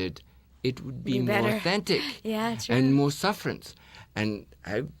exhausted, it would be Be more better. authentic. Yeah, true. And more sufferance. And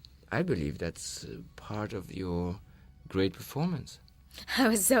I believe that's part of your great performance. I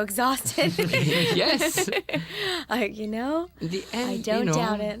was so exhausted. Yes. You know, The end, I don't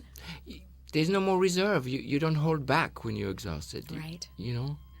doubt it. There's no more reserve. You don't hold back when you're exhausted. Right. You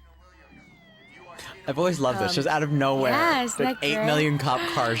know? I've always loved this. Just out of nowhere, yeah, isn't that that 8 great? million cop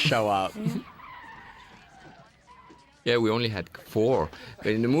cars show up. Yeah, we only had 4. But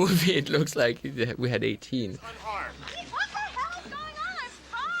in the movie, it looks like we had 18. What the hell is going on? I'm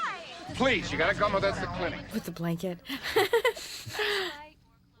fine. Please, you gotta come with us to the clinic. With the blanket.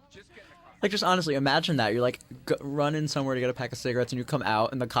 Like, just honestly, imagine that. You're like running somewhere to get a pack of cigarettes, and you come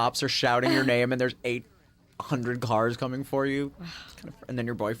out, and the cops are shouting your name, and there's 800 cars coming for you. It's kind of, and then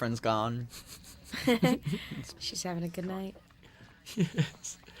your boyfriend's gone. She's having a good night.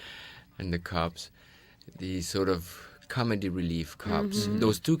 Yes. And the cops, the sort of comedy relief cops,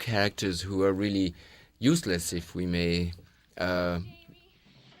 those 2 characters who are really useless, if we may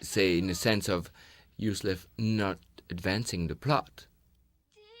say, in the sense of useless, not advancing the plot.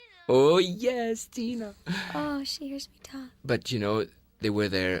 Oh, yes, Tina. Oh, she hears me talk. But, you know, they were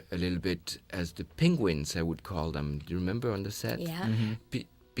there a little bit as the penguins, I would call them. Do you remember on the set? Yeah.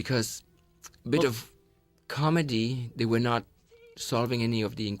 Because a bit of comedy, they were not solving any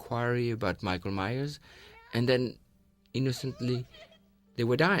of the inquiry about Michael Myers. And then, innocently, they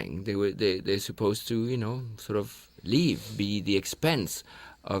were dying. They're supposed to, you know, sort of leave, be the expense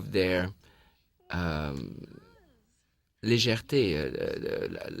of their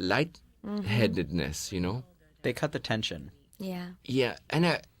légèreté, light-headedness, you know? They cut the tension. Yeah. Yeah,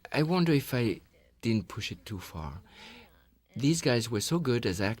 and I wonder if I didn't push it too far. These guys were so good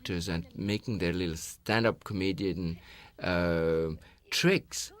as actors at making their little stand-up comedian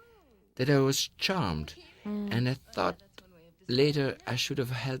tricks that I was charmed. And I thought later I should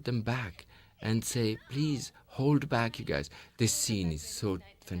have held them back and say, please, hold back, you guys. This scene is so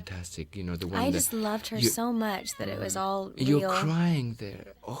fantastic, you know, the one I that just loved her you- so much that it was all real. You're crying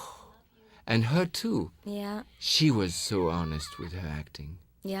there. Oh. And her too. Yeah. She was so honest with her acting.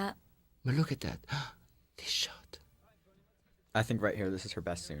 Yeah. But look at that. This shot. I think right here, this is her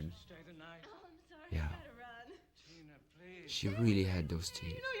best scene. Yeah. She really had those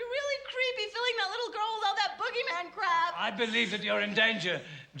tears. You know, you're really creepy filling that little girl with all that boogeyman crap. I believe that you're in danger.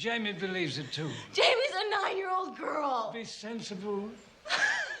 Jamie believes it too. Jamie's a 9-year-old girl. Be sensible.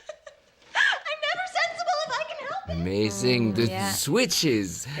 I'm never sensible if I can help it. Amazing. The yeah.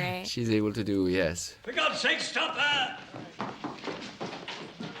 switches Great. she's able to do, yes. For God's sake, stop her!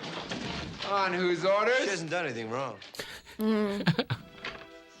 On whose orders? She hasn't done anything wrong.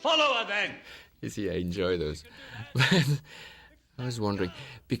 Follow her then! You see, I enjoy those. But I was wondering,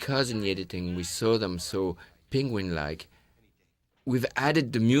 because in the editing we saw them so penguin-like, we've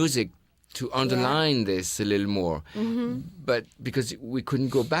added the music to underline this a little more. But because we couldn't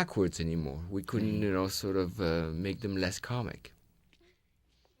go backwards anymore. We couldn't, you know, sort of make them less comic.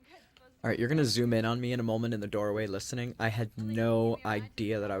 All right, you're going to zoom in on me in a moment in the doorway listening. I had no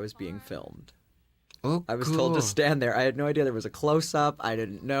idea that I was being filmed. Oh, I was cool. told to stand there. I had no idea there was a close-up. I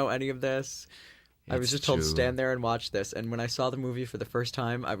didn't know any of this. I was It's just told to true. stand there and watch this. And when I saw the movie for the first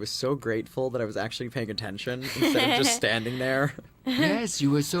time, I was so grateful that I was actually paying attention instead of just standing there. Yes,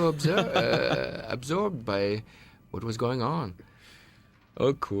 you were so absorbed by what was going on.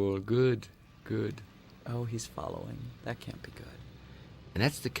 Oh, cool. Good. Good. Oh, he's following. That can't be good. And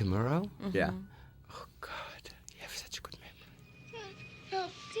that's the Camaro? Yeah. Oh, God. You have such a good memory.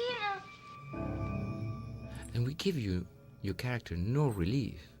 Tina. And we give you, your character, no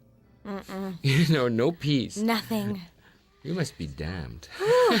relief. You know, no peace. Nothing. You must be damned.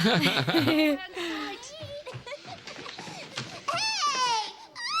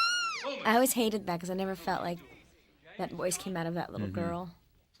 I always hated that because I never felt like that voice came out of that little girl.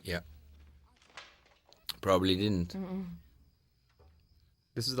 Yeah. Probably didn't.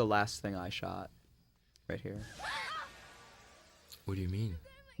 This is the last thing I shot. Right here. What do you mean?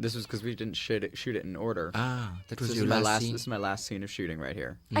 This was because we didn't shoot it in order. Ah, that was This your is my last scene? This is my last scene of shooting right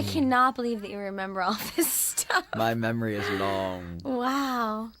here. I cannot believe that you remember all this stuff. My memory is long.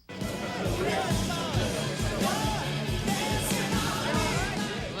 Wow.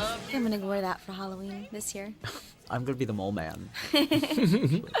 I'm gonna wear that for Halloween this year. I'm gonna be the mole man.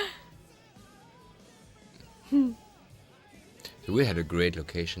 So we had a great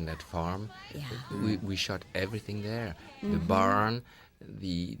location, that farm. Yeah. We shot everything there. The barn,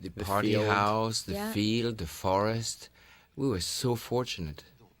 the party field. house, the Yeah. field, the forest. We were so fortunate.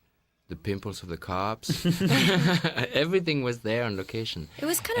 the pimples of the cops. Everything was there on location. It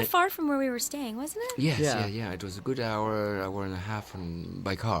was kind of far from where we were staying, wasn't it? Yes, Yeah. yeah. It was a good hour and a half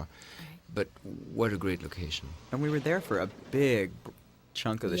by car. But what a great location. And we were there for a big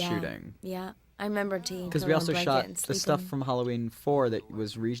chunk of the Yeah. shooting. Yeah. I remember taking Because we also shot the stuff from Halloween 4 that was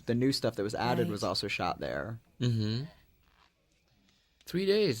the new stuff that was added was Right. also shot there. Mm-hmm. 3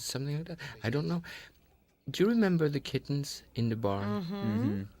 days, something like that. I don't know. Do you remember the kittens in the barn?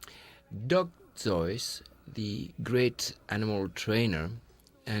 Mm-hmm. Doc Zeus, the great animal trainer,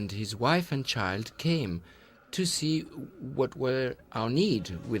 and his wife and child came to see what were our need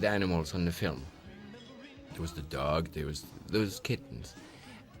with animals on the film. There was the dog, there was those kittens.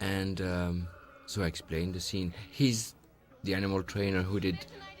 And so I explained the scene. He's the animal trainer who did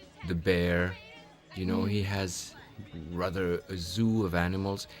the bear. You know, he has rather a zoo of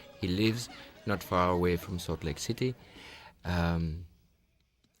animals. He lives not far away from Salt Lake City.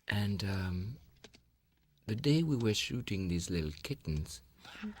 The day we were shooting these little kittens,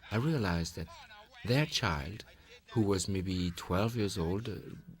 I realized that their child, who was maybe 12 years old,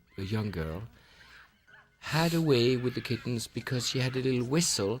 a young girl, had a way with the kittens because she had a little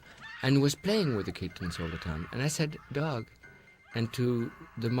whistle and was playing with the kittens all the time. And I said, "Dog," and to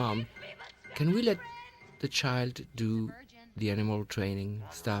the mom, "Can we let the child do the animal training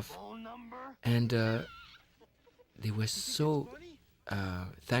stuff?" And they were so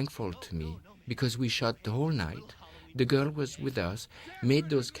thankful to me because we shot the whole night. The girl was with us, made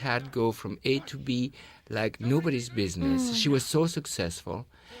those cats go from A to B like nobody's business. She was so successful,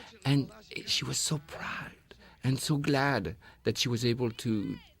 and she was so proud and so glad that she was able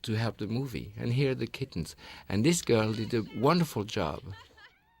to help the movie. And here are the kittens. And this girl did a wonderful job.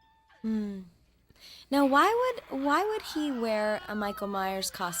 Now, why would he wear a Michael Myers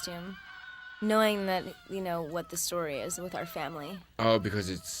costume, knowing that, you know, what the story is with our family? Oh, because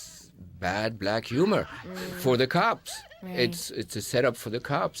it's bad black humor for the cops. Right. It's a setup for the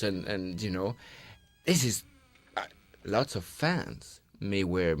cops, and you know, this is lots of fans may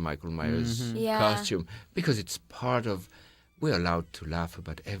wear Michael Myers' Yeah. costume because it's part of. We're allowed to laugh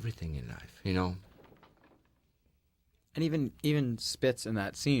about everything in life, you know. And even Spitz in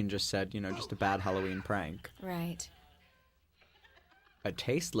that scene just said, you know, just a bad Halloween prank. Right. A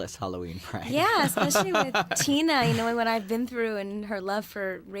tasteless Halloween prank. Yeah, especially with Tina, you know, what I've been through and her love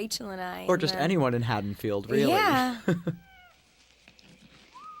for Rachel and I. Or and just the- anyone in Haddonfield, really. Yeah.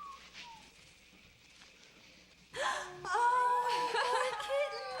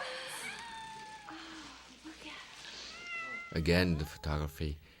 Again, the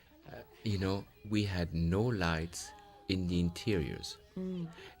photography. You know, we had no lights in the interiors. In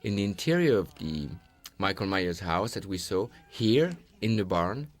the interior of the Michael Myers house that we saw, here in the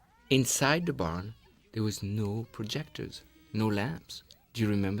barn, inside the barn, there was no projectors, no lamps. Do you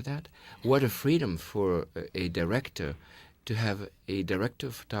remember that? What a freedom for a director to have a director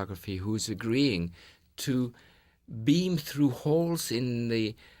of photography who's agreeing to beam through holes in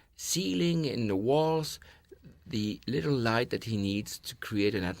the ceiling, in the walls, the little light that he needs to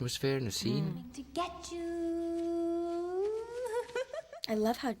create an atmosphere in a scene. To get you. I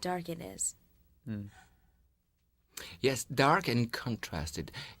love how dark it is. Yes, dark and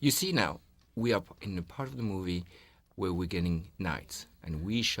contrasted. You see now, we are in a part of the movie where we're getting nights, and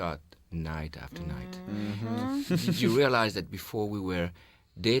we shot night after night. Did you realize that before we were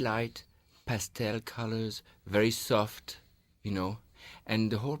daylight, pastel colors, very soft, you know?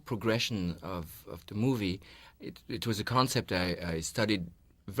 And the whole progression of the movie, it was a concept I studied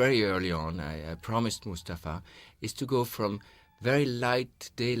very early on. I promised Mustafa, is to go from very light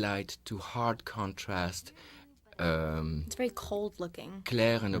daylight to hard contrast, It's very cold looking.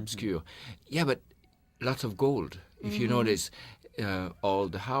 clair and obscure. Yeah, but lots of gold. If you notice, all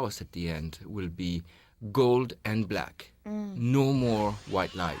the house at the end will be gold and black. No more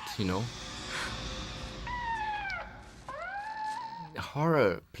white light, you know?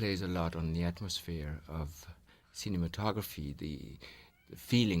 Horror plays a lot on the atmosphere of cinematography, the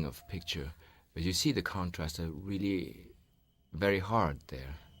feeling of picture. But you see the contrasts are really very hard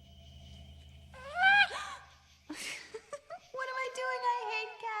there. What am I doing? I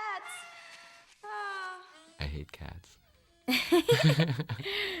hate cats. Ah. I hate cats.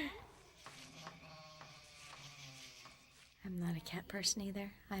 I'm not a cat person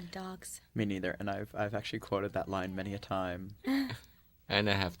either. I have dogs. Me neither. And I've actually quoted that line many a time. And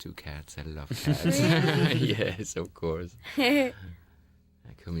I have 2 cats. I love cats. Yes, of course. I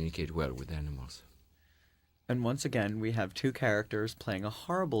communicate well with animals. And once again, we have 2 characters playing a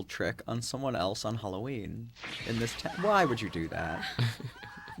horrible trick on someone else on Halloween. In this why would you do that?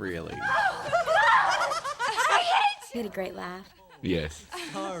 Really? You had a great laugh. Yes.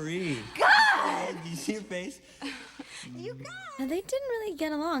 Sorry. God! Did you see your face? You guys. Now, they didn't really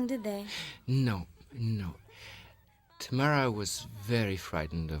get along, did they? No. Tamara was very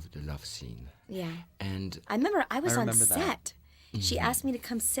frightened of the love scene. Yeah. And I remember I was on remember that. set. She asked me to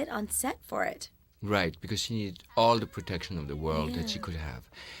come sit on set for it. right, because she needed all the protection of the world that she Yeah. could have.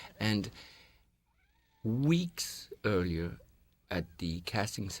 And weeks earlier at the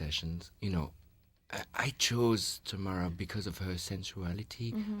casting sessions, I chose Tamara because of her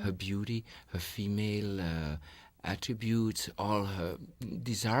sensuality, her beauty, her female attributes, all her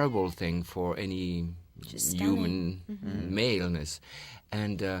desirable thing for any She's human maleness.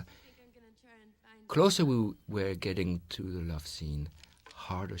 And closer we were getting to the love scene,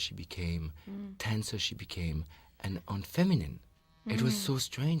 harder she became, tenser she became, and unfeminine. It was so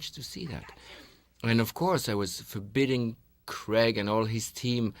strange to see that. And of course, I was forbidding Craig and all his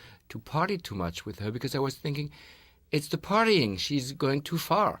team to party too much with her because I was thinking, it's the partying. She's going too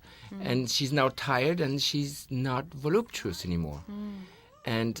far. And she's now tired and she's not voluptuous anymore.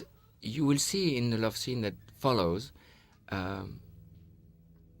 And you will see in the love scene that follows,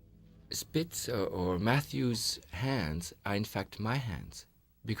 Spitz or Matthew's hands are in fact my hands.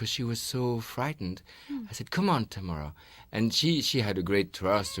 Because she was so frightened, I said, "Come on, Tamara." And she had a great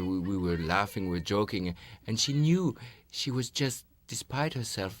trust. We were laughing, we were joking. And she knew she was just, despite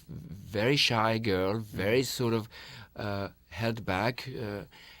herself, very shy girl, very sort of held back.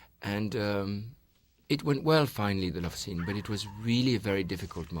 And it went well, finally, the love scene. But it was really a very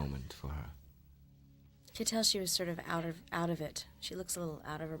difficult moment for her. You could tell she was sort of out of it. She looks a little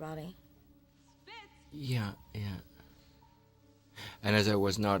out of her body. Yeah. And as I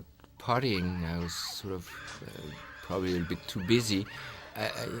was not partying, I was sort of probably a little bit too busy.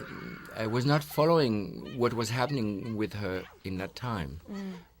 I was not following what was happening with her in that time.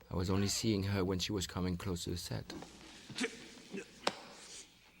 I was only seeing her when she was coming close to the set.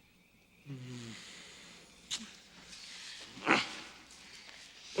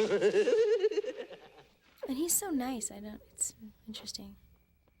 And he's so nice. It's interesting.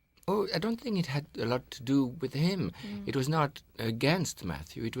 Oh, I don't think it had a lot to do with him. It was not against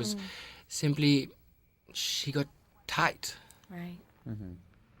Matthew. It was simply she got tight. Right.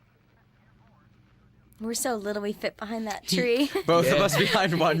 We're so little we fit behind that tree. Both of us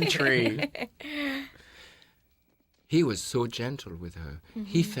behind one tree. He was so gentle with her.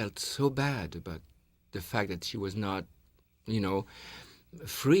 He felt so bad about the fact that she was not,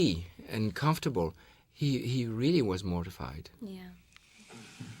 free and comfortable. He really was mortified. Yeah.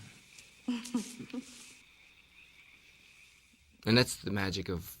 And that's the magic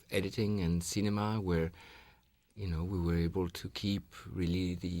of editing and cinema, where, we were able to keep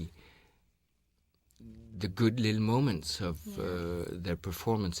really the good little moments of their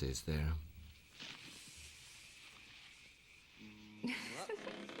performances there.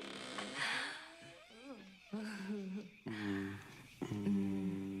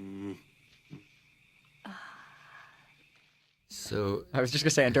 So I was just going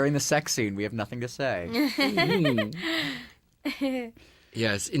to say, and during the sex scene, we have nothing to say.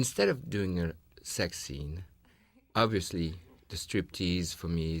 yes, instead of doing a sex scene, obviously the striptease for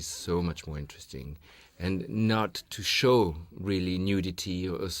me is so much more interesting, and not to show really nudity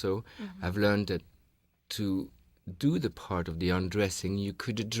or so. I've learned that to do the part of the undressing, you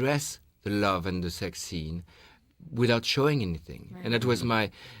could address the love and the sex scene without showing anything. Right. And that was my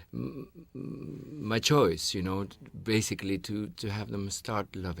choice, basically to have them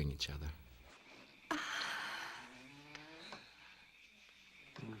start loving each other.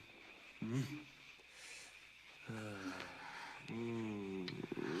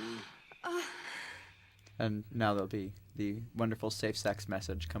 And now there'll be the wonderful safe sex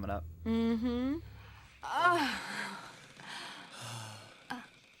message coming up.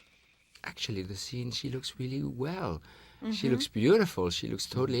 Actually, the scene, she looks really well. She looks beautiful. She looks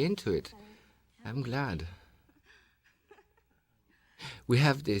totally into it. I'm glad. We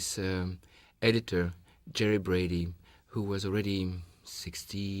have this editor, Jerry Brady, who was already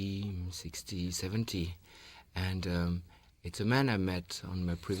 60, 70. And it's a man I met on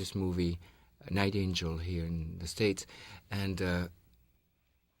my previous movie, Night Angel, here in the States. And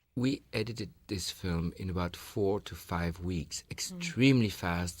we edited this film in about 4 to 5 weeks, extremely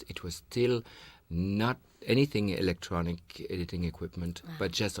fast. It was still not anything electronic editing equipment,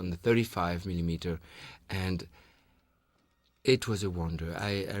 but just on the 35 millimeter. And it was a wonder.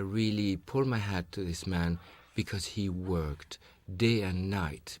 I really pull my hat to this man because he worked day and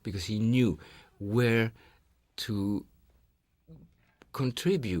night, because he knew where to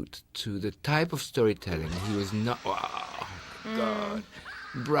contribute to the type of storytelling. He was not... Oh, God.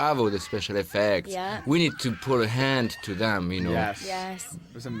 bravo, the special effects. Yeah. We need to put a hand to them, you know. Yes. Yes.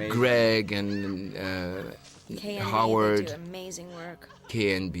 It was amazing. Greg and KNB, Howard, they do amazing work.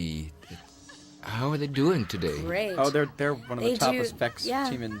 KNB. How are they doing today? Great. Oh, they're one of the top effects yeah.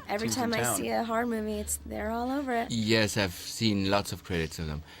 team in Every teams time in I town. see a horror movie, they're all over it. Yes, I've seen lots of credits of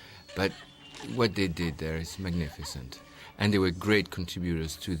them. But what they did there is magnificent. And they were great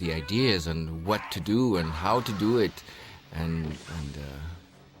contributors to the ideas on what to do and how to do it. And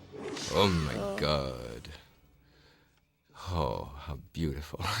oh my God. Oh, how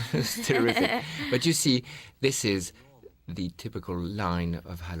beautiful. It's terrific. But you see, this is the typical line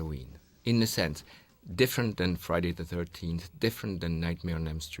of Halloween. In a sense, different than Friday the 13th, different than Nightmare on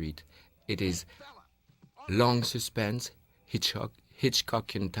Elm Street. It is long suspense,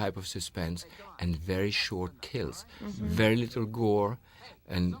 Hitchcockian type of suspense, and very short kills. Very little gore,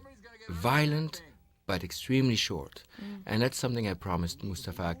 and violent, but extremely short. And that's something I promised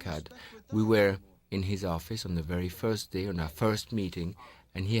Mustafa Akkad. We were in his office on the very first day, on our first meeting,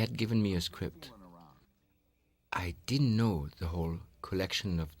 and he had given me a script. I didn't know the whole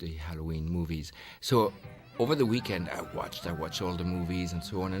collection of the Halloween movies. So over the weekend I watched all the movies and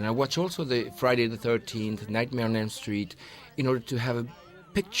so on, and I watched also the Friday the 13th, Nightmare on Elm Street, in order to have a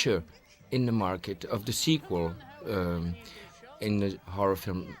picture in the market of the sequel in the horror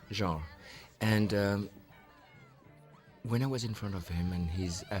film genre. And when I was in front of him and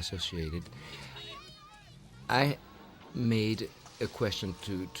his associated, I made a question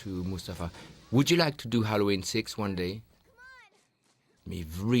to Mustafa. Would you like to do Halloween 6 one day? Me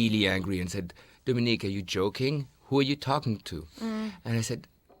really angry and said, Dominique, are you joking? Who are you talking to? And I said,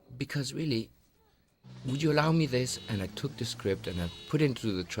 because really, would you allow me this? And I took the script and I put it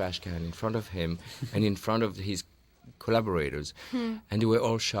into the trash can in front of him and in front of his collaborators. And they were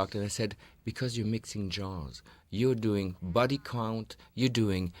all shocked. And I said, because you're mixing genres. You're doing body count, you're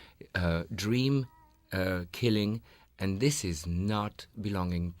doing dream killing, and this is not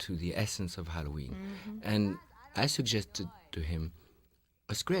belonging to the essence of Halloween. And I suggested to him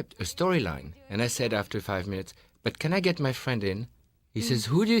a script, a storyline. And I said after 5 minutes, but can I get my friend in? He says,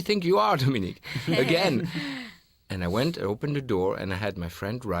 who do you think you are, Dominique? Again. And I went, I opened the door, and I had my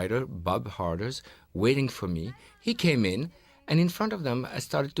friend writer, Bob Harders, waiting for me. He came in, and in front of them, I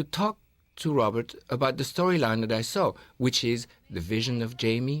started to talk to Robert about the storyline that I saw, which is the vision of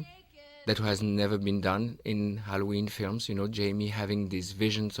Jamie, that has never been done in Halloween films. You know, Jamie having these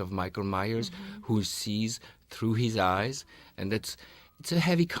visions of Michael Myers who sees through his eyes. And it's a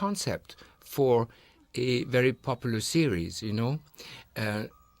heavy concept for a very popular series, you know.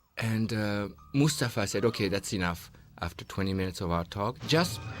 And Mustafa said, okay, that's enough after 20 minutes of our talk,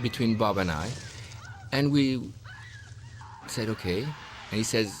 just between Bob and I. And we said, okay. And he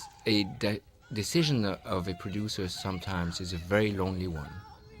says, a decision of a producer sometimes is a very lonely one.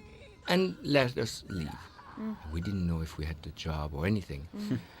 And let us leave. We didn't know if we had the job or anything.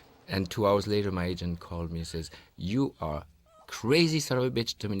 And 2 hours later, my agent called me and says, you are crazy son of a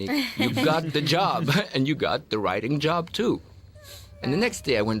bitch, Dominique. You got the job, and you got the writing job too. And the next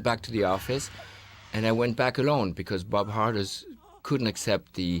day I went back to the office, and I went back alone because Bob Harders couldn't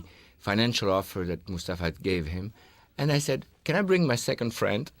accept the financial offer that Mustafa gave him. And I said, can I bring my second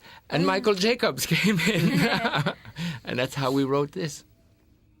friend? And Michael Jacobs came in. And that's how we wrote this.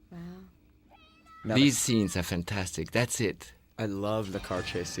 Now These scenes are fantastic. That's it. I love the car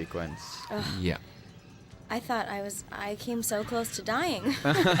chase sequence. Yeah. I thought I came so close to dying.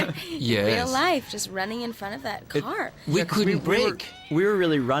 Yes. Real life, just running in front of that car. We couldn't break. We were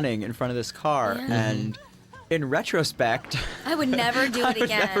really running in front of this car, and in retrospect, I would never do it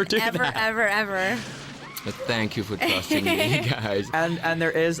again. never do ever, that. ever. But thank you for trusting me, guys. and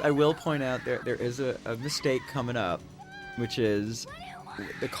there is, I will point out, there is a mistake coming up, which is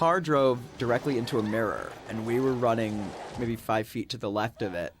the car drove directly into a mirror, and we were running maybe 5 feet to the left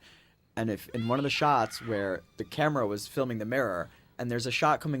of it. And if in one of the shots where the camera was filming the mirror, and there's a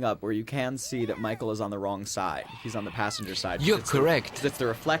shot coming up where you can see that Michael is on the wrong side. He's on the passenger side. You're It's correct. That's the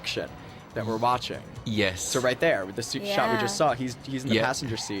reflection that we're watching. Yes. So right there, with the shot we just saw, he's in the Yeah.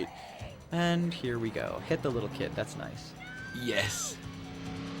 passenger seat. And here we go. Hit the little kid. That's nice. Yes.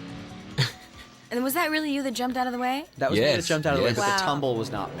 And was that really you that jumped out of the way? That was me that Yes, jumped out of the way, yes. but Wow. the tumble was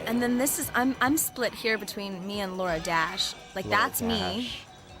not me. And then this is I'm split here between me and Laura Dash. Like Laura that's me Dash.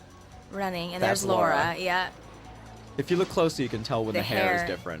 running, and That's there's Laura. Laura. Yeah. If you look closely, you can tell when the hair is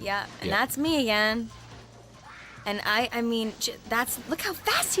different. Yeah, and Yeah. that's me again. And I mean, that's look how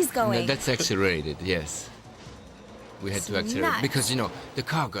fast he's going. No, that's accelerated, yes. We had It's to accelerate nuts. because, you know, the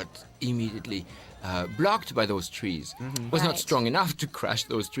car got immediately blocked by those trees. Was not Right. strong enough to crush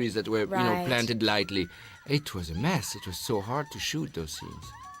those trees that were Right. planted lightly. It was a mess. It was so hard to shoot those scenes.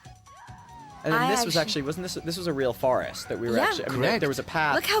 And then I this was actually- actually this was a real forest that we were Yeah. actually. I mean, Correct. there was a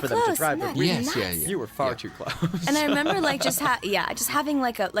path Look how for them to close, drive. isn't But that we, Yes, yeah, nuts? yeah. you were far Yeah. too close. And I remember like just having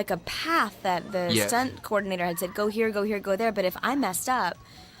like a path that the Yeah. stunt coordinator had said, go here, go here, go there. But if I messed up,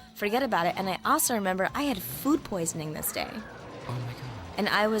 forget about it. And I also remember I had food poisoning this day, Oh my God. and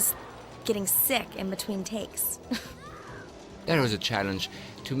I was getting sick in between takes. That was a challenge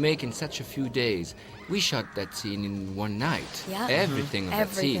to make in such a few days. We shot that scene in one night. Yeah. Everything of that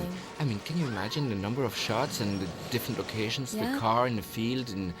scene. Everything. I mean, can you imagine the number of shots and the different locations? Yeah. The car in the field,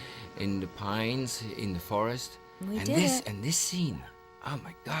 in the pines, in the forest. We and did this it. and this scene. Oh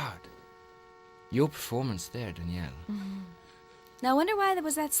my God. Your performance there, Danielle. Now I wonder why that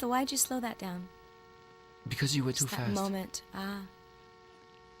was that. So why'd you slow that down? Because you were too Just that fast. moment.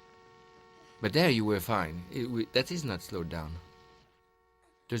 But there you were fine. That is not slowed down.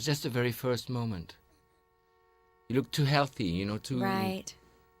 It was just the very first moment. You looked too healthy, too Right.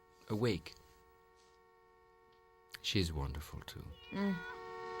 awake. She's wonderful too.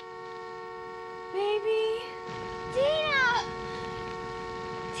 Baby. Tina!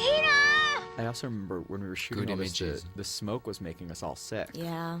 Tina! I also remember when we were shooting Good all this, images. the smoke was making us all sick.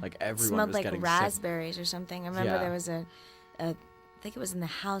 Yeah. Like everyone Smelled was like getting raspberries or something. I remember Yeah. there was I think it was in the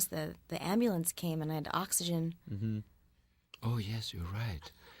house. The ambulance came and I had oxygen. Oh yes, you're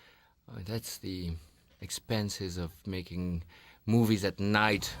right. That's the expenses of making movies at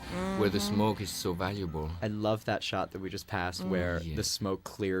night where the smoke is so valuable. sick. I love that shot that we just passed where Yeah. the smoke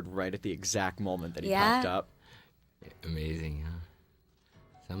cleared right at the exact moment that he Yeah. popped up. Amazing, huh?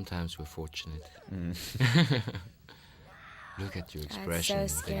 Sometimes we're fortunate. Look at your God, expression.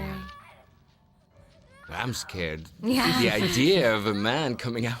 it's so scary. I'm scared. Yeah. The idea of a man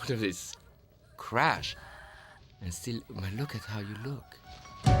coming out of this crash and still, well, look at how you look.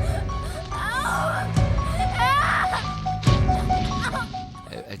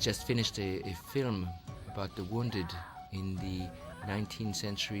 I just finished a film about the wounded in the 19th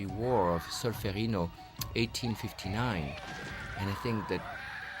century war of Solferino, 1859. And I think that,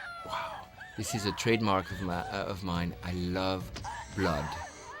 wow, this is a trademark of mine. I love blood.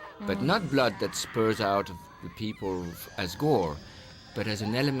 But not blood that spurs out of the people as gore, but as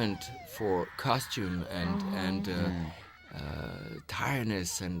an element for costume and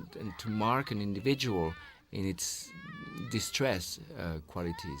tiredness and to mark an individual in its distress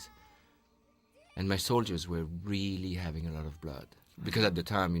qualities. And my soldiers were really having a lot of blood. Because at the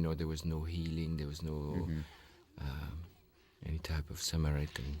time, there was no healing, there was no any type of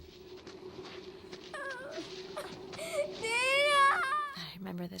Samaritan. I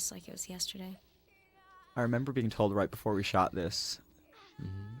remember this like it was yesterday. I remember being told right before we shot this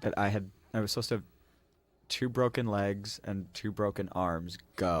that I was supposed to have 2 broken legs and 2 broken arms.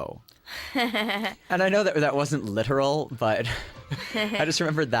 Go. And I know that wasn't literal, but I just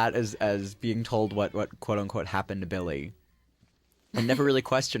remember that as being told what quote unquote happened to Billy, and never really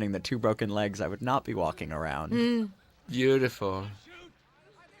questioning that 2 broken legs I would not be walking around. Beautiful.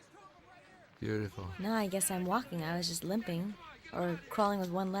 Beautiful. No, I guess I'm walking. I was just limping or crawling with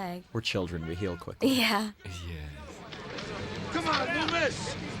one leg. We're children. We heal quickly. Yeah. Yes. Come on, do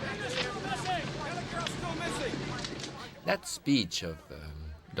this! That speech of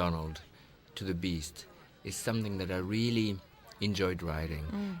Donald to the beast is something that I really enjoyed writing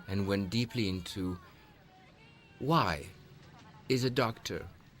and went deeply into why is a doctor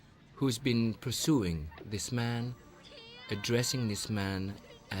who's been pursuing this man, addressing this man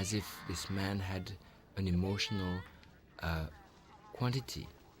as if this man had an emotional quantity.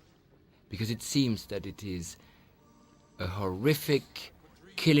 Because it seems that it is a horrific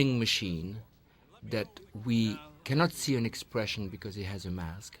killing machine that we cannot see an expression because he has a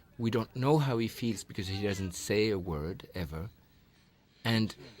mask. We don't know how he feels because he doesn't say a word ever.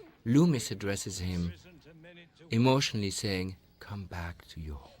 And Loomis addresses him emotionally saying, come back to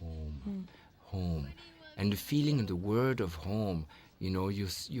your home, home. And the feeling and the word of home,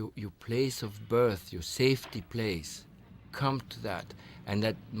 your place of birth, your safety place, come to that. And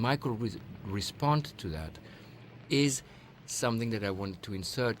that Michael respond to that is something that I wanted to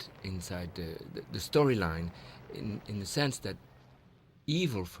insert inside the storyline in the sense that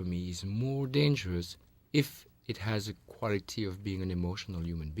evil for me is more dangerous if it has a quality of being an emotional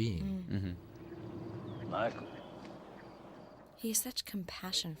human being. Michael. He has such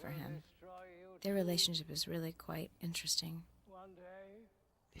compassion for him. Their relationship is really quite interesting.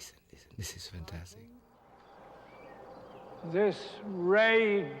 Listen, this is fantastic. This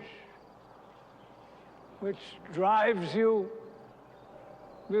rage which drives you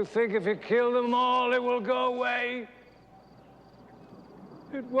You think if you kill them all, it will go away?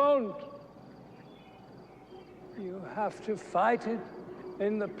 It won't. You have to fight it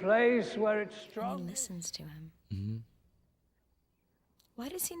in the place where it's And he strong. listens to him. Mm-hmm. Why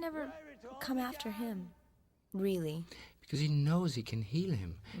does he never come after him? Really? Because he knows he can heal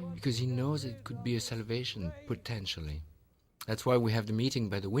him. Because he knows it could be a salvation, potentially. That's why we have the meeting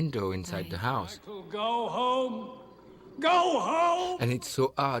by the window inside the house. Michael, go home. Go home! And it's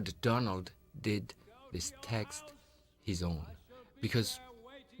so odd Donald did this text his own. Because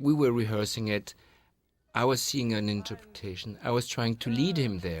we were rehearsing it, I was seeing an interpretation, I was trying to lead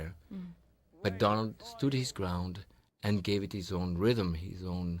him there. But Donald stood his ground and gave it his own rhythm, his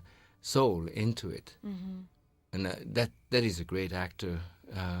own soul into it. And that is a great actor,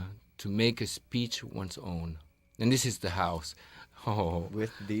 to make a speech one's own. And this is the house. Oh.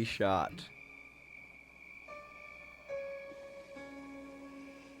 With the shot.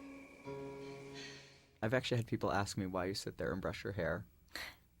 I've actually had people ask me why you sit there and brush your hair.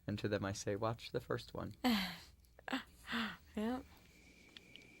 And to them I say, watch the first one. Yeah.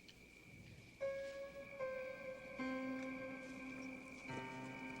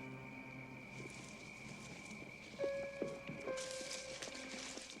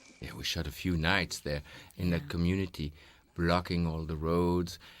 Yeah, we shot a few nights there in that community, blocking all the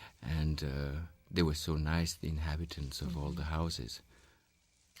roads, and they were so nice, the inhabitants of all the houses.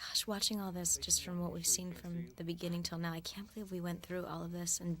 Gosh, watching all this just from what we've seen from the beginning till now, I can't believe we went through all of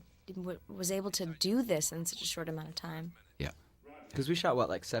this and was able to do this in such a short amount of time. Yeah. Because we shot, what,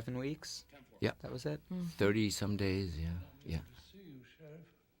 like 7 weeks? Yeah. That was it? 30 some days, yeah.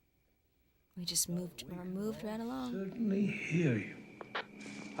 We just moved right along. Certainly hear you.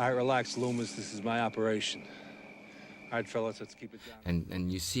 All right, relax, Loomis. This is my operation. All right, fellas, let's keep it down.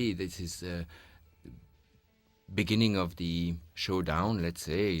 And you see, this is the beginning of the showdown, let's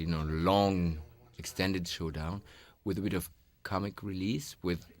say, long, extended showdown, with a bit of comic release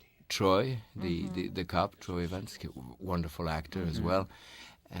with Troy, the cop, Troy Evans, wonderful actor as well.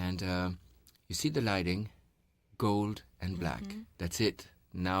 And you see the lighting, gold and black. That's it.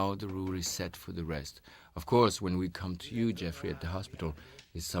 Now the rule is set for the rest. Of course, when we come to you, Jeffrey, at the hospital,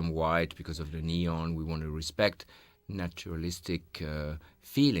 there's some white because of the neon. We want to respect naturalistic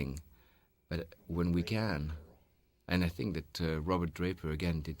feeling, but when we can. And I think that Robert Draper,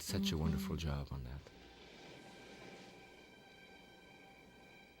 again, did such a wonderful job on that.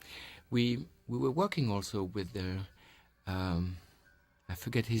 We were working also with I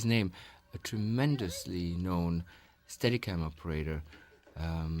forget his name, a tremendously known Steadicam operator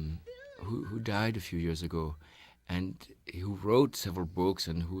who died a few years ago, and who wrote several books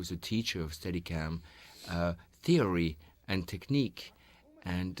and who was a teacher of Steadicam theory and technique.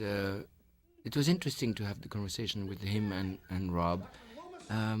 And it was interesting to have the conversation with him and Rob,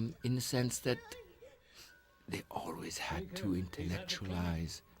 in the sense that they always had to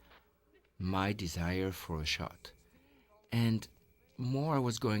intellectualize my desire for a shot. And more I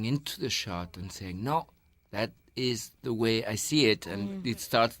was going into the shot and saying, no, that is the way I see it, and it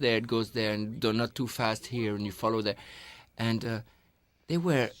starts there, it goes there, and not too fast here, and you follow there. And they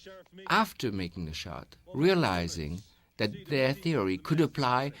were, after making the shot, realizing that their theory could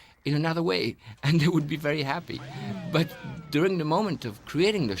apply in another way, and they would be very happy. But during the moment of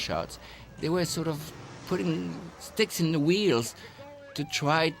creating the shots, they were sort of putting sticks in the wheels to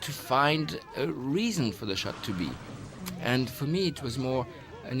try to find a reason for the shot to be. And for me, it was more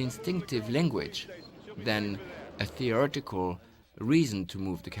an instinctive language than a theoretical reason to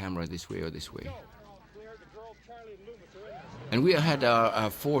move the camera this way or this way. And we had our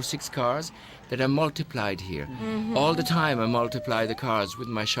 4-6 cars that are multiplied here. All the time I multiply the cars with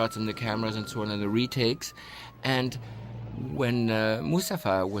my shots and the cameras and so on, and the retakes. And when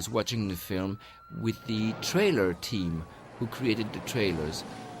Mustafa was watching the film with the trailer team who created the trailers,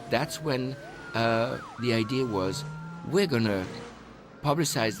 that's when the idea was, we're going to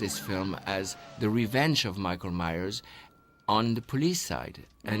publicize this film as the revenge of Michael Myers on the police side.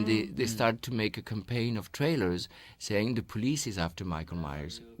 And they started to make a campaign of trailers saying the police is after Michael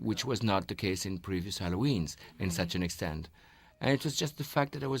Myers, which was not the case in previous Halloweens in such an extent. And it was just the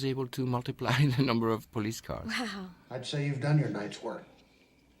fact that I was able to multiply the number of police cars. Wow. I'd say you've done your night's work.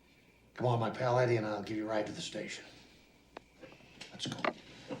 Come on, my pal Eddie, and I'll give you a ride to the station. Let's go.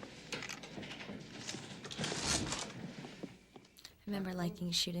 I remember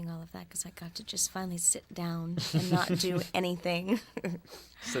liking shooting all of that because I got to just finally sit down and not do anything.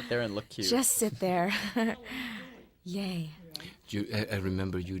 Sit there and look cute. Just sit there. Yay. I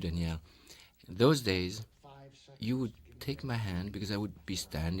remember you, Danielle. In those days, you would take my hand, because I would be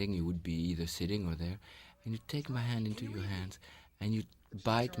standing, you would be either sitting or there, and you'd take my hand into your hands, and you'd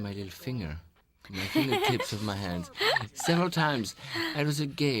bite my little finger, my fingertips of my hands, several times. It was a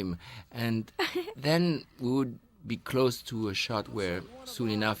game. And then we would be close to a shot where soon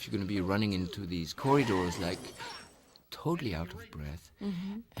enough you're going to be running into these corridors like totally out of breath.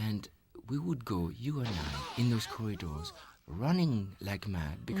 And we would go, you and I, in those corridors, running like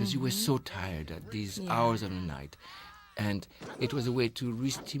mad because you were so tired at these hours of the night. And it was a way to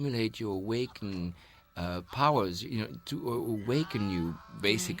re-stimulate your waking powers, to awaken you,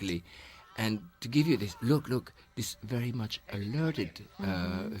 basically. And to give you this, look, this very much alerted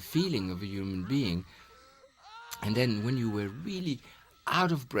feeling of a human being. And then when you were really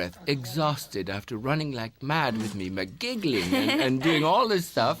out of breath, exhausted after running like mad with me, by giggling and doing all this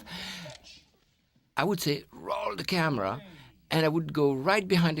stuff, I would say, roll the camera, and I would go right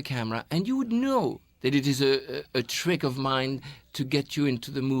behind the camera, and you would know that it is a trick of mine to get you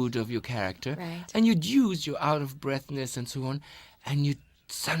into the mood of your character. Right. And you'd use your out-of-breathness and so on, and you'd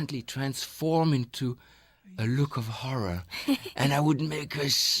suddenly transform into a look of horror. And I would make a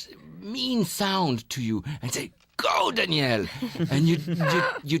mean sound to you and say, go, Danielle! And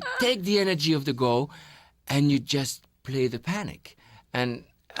you'd take the energy of the go, and you'd just play the panic. And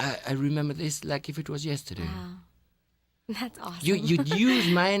I remember this like if it was yesterday. Wow. That's awesome. You'd use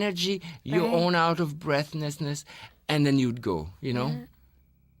my energy, your own out-of-breathness, and then you'd go,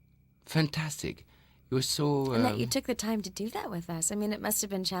 Fantastic. You were so... And that you took the time to do that with us. I mean, it must have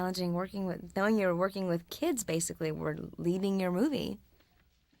been challenging knowing you were working with kids, basically, were leading your movie.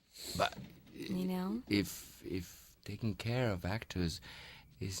 But, if taking care of actors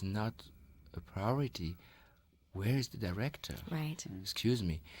is not a priority, where is the director? Right. Excuse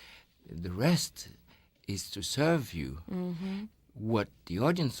me. The rest is to serve you. What the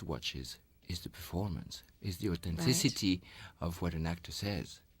audience watches is the performance, is the authenticity of what an actor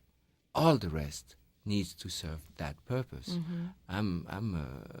says. All the rest needs to serve that purpose. I'm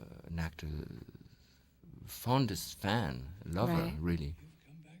an actor, fondest fan, lover, really.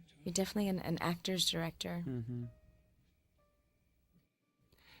 You're definitely an actor's director.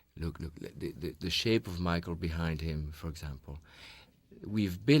 Look, the shape of Michael behind him, for example.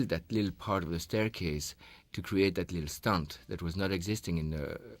 We've built that little part of the staircase to create that little stunt that was not existing in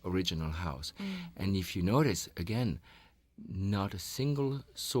the original house. And if you notice, again, not a single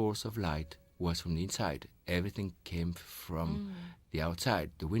source of light was from the inside. Everything came from the outside,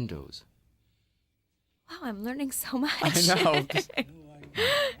 the windows. Wow, I'm learning so much. I know.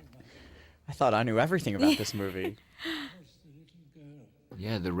 I thought I knew everything about this movie.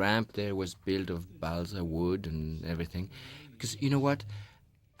 Yeah, the ramp there was built of balsa wood and everything. Because you know what?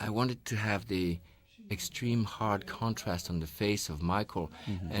 I wanted to have the extreme hard contrast on the face of Michael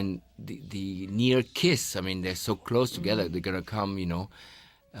and the near kiss. I mean, they're so close together, they're going to come,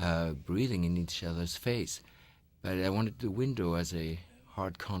 breathing in each other's face. But I wanted the window as a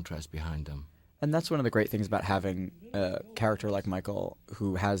hard contrast behind them. And that's one of the great things about having a character like Michael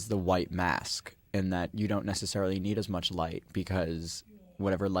who has the white mask, in that you don't necessarily need as much light because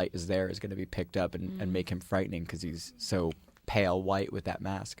whatever light is there is going to be picked up and make him frightening because he's so pale white with that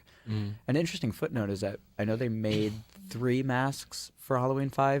mask. An interesting footnote is that I know they made 3 masks for Halloween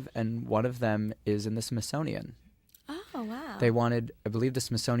 5, and one of them is in the Smithsonian. Oh, wow. They wanted, I believe the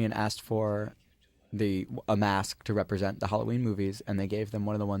Smithsonian asked for a mask to represent the Halloween movies, and they gave them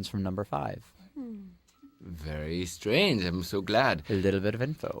one of the ones from number 5. Very strange. I'm so glad. A little bit of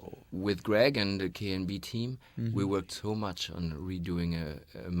info. With Greg and the K&B team, we worked so much on redoing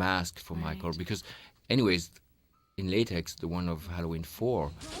a mask for Michael because, anyways, in latex, the one of Halloween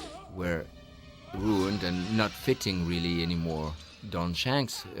 4 were ruined and not fitting really anymore Don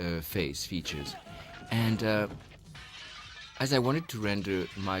Shank's face features. And as I wanted to render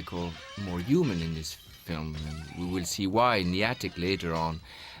Michael more human in this film, and we will see why in the attic later on,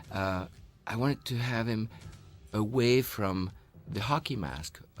 I wanted to have him away from the hockey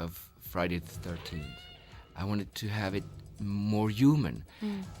mask of Friday the 13th. I wanted to have it more human.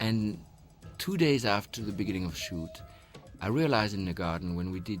 And 2 days after the beginning of shoot, I realized in the garden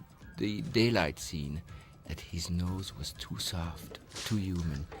when we did the daylight scene that his nose was too soft, too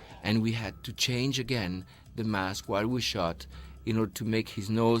human. And we had to change again the mask while we shot in order to make his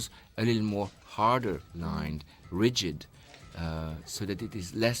nose a little more harder lined, rigid, so that it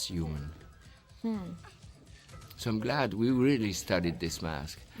is less human. So I'm glad we really studied this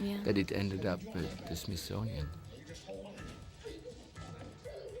mask, that it ended up at the Smithsonian.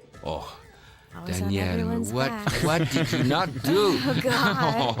 Oh, Danielle, what did you not do? Oh,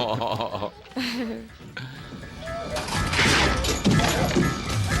 God.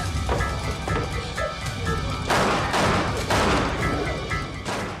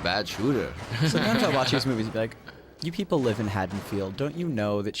 Bad shooter. Sometimes I watch these movies and be like, You people live in Haddonfield. Don't you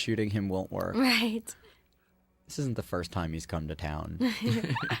know that shooting him won't work? Right. This isn't the first time he's come to town.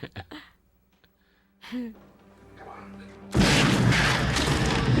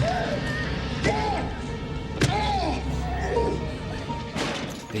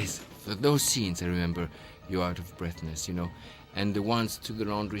 For those scenes, I remember you're out of breathness, and the ones to the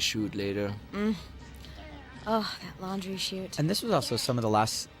laundry chute later. Oh, that laundry chute. And this was also some of the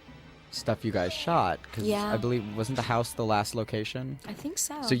last stuff you guys shot, because Yeah. I believe, wasn't the house the last location? I think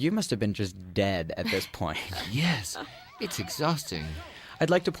so. So you must have been just dead at this point. Yes, it's exhausting. I'd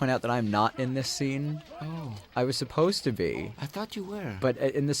like to point out that I'm not in this scene. Oh, I was supposed to be. I thought you were. But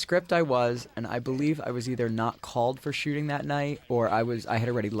in the script I was, and I believe I was either not called for shooting that night, or I had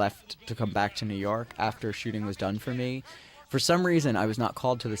already left to come back to New York after shooting was done for me. For some reason, I was not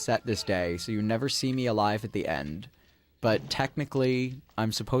called to the set this day, so you never see me alive at the end. But technically,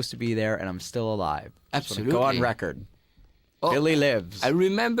 I'm supposed to be there, and I'm still alive. Absolutely. Go on record. Oh, Billy lives. I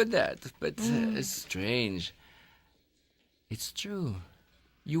remember that, but it's strange. It's true.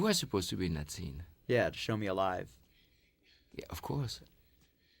 You were supposed to be in that scene. Yeah, to show me alive. Yeah, of course.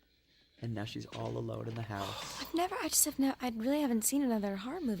 And now she's all alone in the house. I really haven't seen another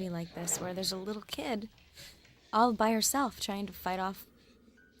horror movie like this where there's a little kid all by herself trying to fight off,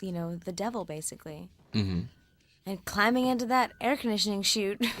 the devil, basically. Mm-hmm. And climbing into that air conditioning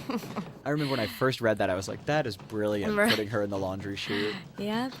chute. I remember when I first read that, I was like, that is brilliant, putting her in the laundry chute.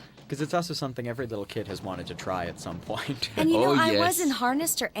 Yeah. Because it's also something every little kid has wanted to try at some point. And I yes. wasn't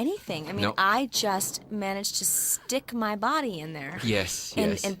harnessed or anything. I mean, No. I just managed to stick my body in there. Yes,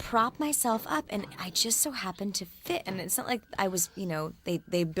 and, yes. And prop myself up, and I just so happened to fit. And it's not like I was,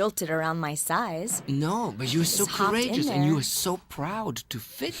 they built it around my size. No, but you were so Just hopped in courageous, and there. you were so proud to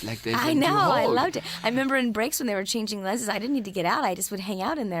fit like this. I and to know, I hold. loved it. I remember in breaks when they were changing lenses, I didn't need to get out. I just would hang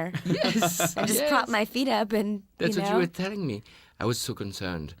out in there. Yes, and just yes. prop my feet up and, That's what you were telling me. I was so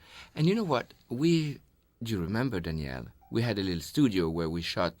concerned. And you know what? Do you remember, Danielle? We had a little studio where we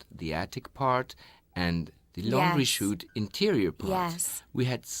shot the attic part and the laundry Yes. chute interior part. Yes. We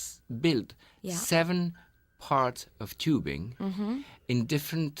had built Yeah. 7 parts of tubing in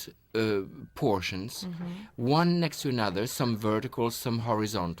different portions, one next to another, some verticals, some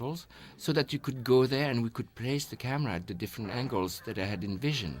horizontals, so that you could go there and we could place the camera at the different angles that I had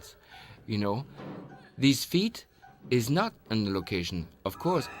envisioned. These feet is not on the location. Of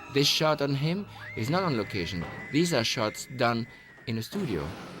course, this shot on him is not on location. These are shots done in a studio,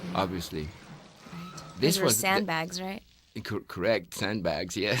 obviously. Right. This Those were was sandbags, right? Correct,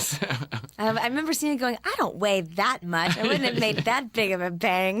 sandbags, yes. I remember seeing it going, I don't weigh that much. I wouldn't have made that big of a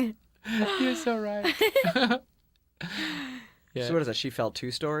bang. You're so right. Yeah. So what is that? She fell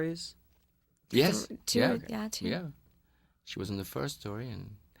 2 stories? Yes. Two. Yeah. She was in the first story,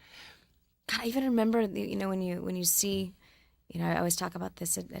 and God, I even remember, when you see, I always talk about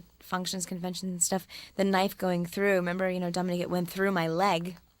this at functions, conventions and stuff, the knife going through. Remember, Dominique, it went through my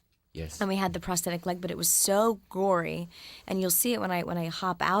leg. yes. And we had the prosthetic leg, but it was so gory. And you'll see it when I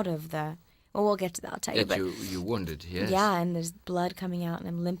hop out of the, well, we'll get to that, I'll tell you. That But you wounded, yes. yeah, and there's blood coming out and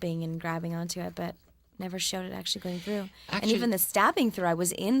I'm limping and grabbing onto it, but never showed it actually going through. And Actually- even the stabbing through, I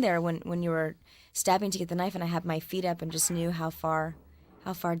was in there when you were stabbing to get the knife and I had my feet up and just knew how far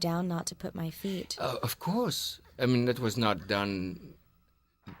down not to put my feet. Of course. I mean, that was not done.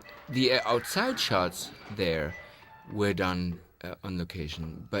 The outside shots there were done on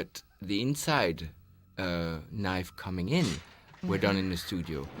location, but the inside knife coming in were done in the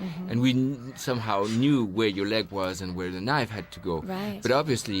studio. And we somehow knew where your leg was and where the knife had to go. Right. But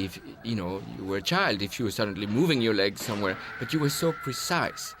obviously, if you were a child, if you were suddenly moving your leg somewhere, but you were so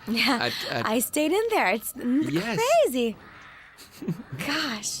precise. Yeah, I stayed in there. It's Yes. crazy.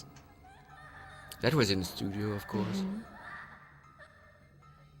 Gosh. That was in the studio, of course.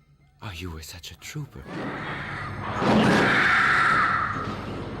 Oh, you were such a trooper.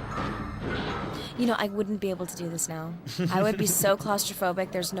 I wouldn't be able to do this now. I would be so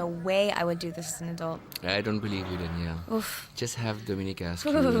claustrophobic. There's no way I would do this as an adult. I don't believe you, Danielle. Oof. Just have Dominique ask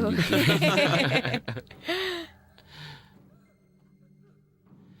you. And you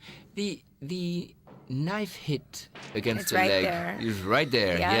do. The knife hit against It's the right leg there. is right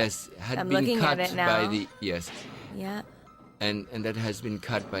there. Yeah. Yes, had I'm been looking cut at it now. by the Yeah. and that has been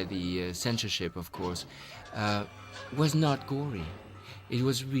cut by the censorship, of course. Was not gory. It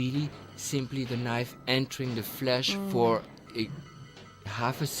was really simply the knife entering the flesh for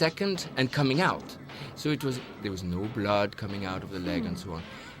half a second and coming out. So there was no blood coming out of the leg and so on.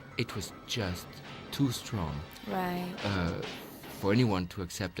 It was just too strong. Right. For anyone to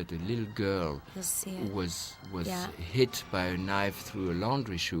accept that a little girl You'll see it. was Yeah. hit by a knife through a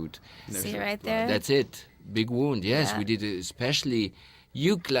laundry chute. See it right there? That's it. big wound. Yes, Yeah. we did it. Especially,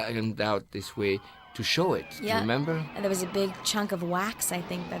 you climbed out this way to show it. Do you remember? And there was a big chunk of wax, I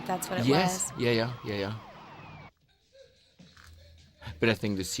think that's what it Yes. was. Yeah. But I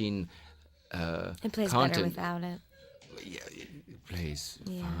think the scene It plays content, better without it. Yeah, it plays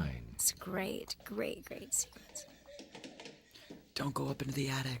fine. It's great sequence. Don't go up into the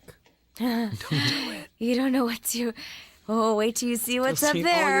attic. Don't do it. You don't know what to... Oh, wait till you see what's up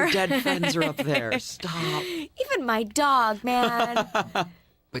there. All your dead friends are up there. Stop. Even my dog, man.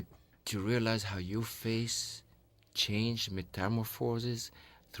 But do you realize how your face changed, metamorphoses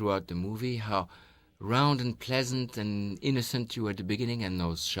throughout the movie? How round and pleasant and innocent you were at the beginning, and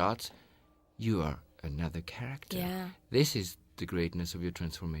those shots, you are another character. Yeah. This is the greatness of your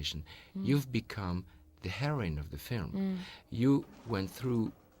transformation. You've become the heroine of the film. You went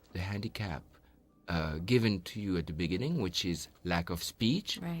through the handicap given to you at the beginning, which is lack of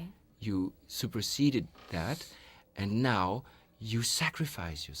speech. Right. You superseded that, and now you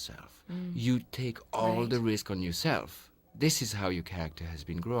sacrifice yourself. You take all the risk on yourself. This is how your character has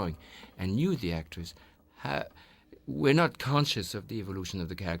been growing. And you, the actress, we're not conscious of the evolution of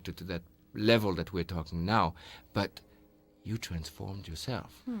the character to that level that we're talking now, but you transformed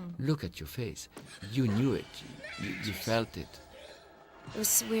yourself. Look at your face. You knew it. You felt it. It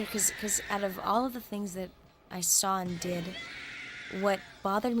was weird because out of all of the things that I saw and did, what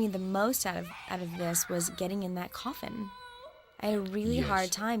bothered me the most out of this was getting in that coffin. I had a really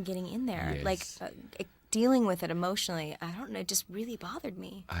hard time getting in there, like dealing with it emotionally. I don't know, it just really bothered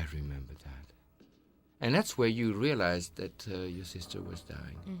me. I remember that. And that's where you realized that your sister was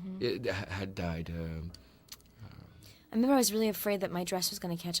dying, had died. I remember I was really afraid that my dress was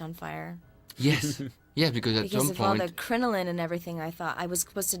going to catch on fire. Yes. Yeah, because at some Because of all point... the crinoline and everything, I thought I was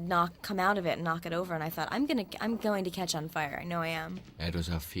supposed to come out of it and knock it over, and I thought I'm going to catch on fire. I know I am. That was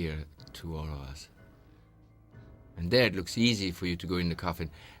our fear to all of us. And there it looks easy for you to go in the coffin,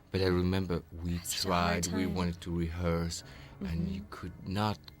 but I remember we tried, we wanted to rehearse, and you could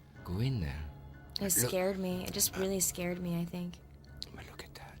not go in there. It scared me. It just really scared me, I think. But look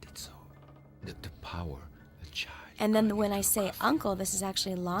at that. It's so... The power, the child. And then when I say uncle, this is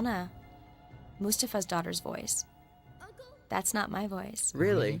actually Lana, Mustafa's daughter's voice. That's not my voice.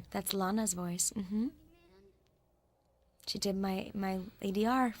 Really? That's Lana's voice. She did my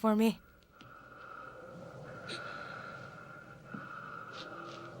ADR for me.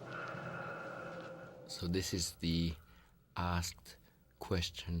 So this is the asked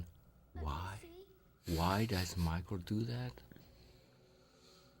question, why? Why does Michael do that?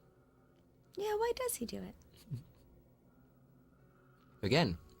 Yeah, why does he do it?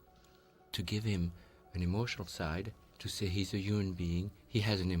 Again, to give him an emotional side, to say he's a human being, he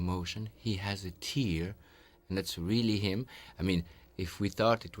has an emotion, he has a tear, and that's really him. I mean, if we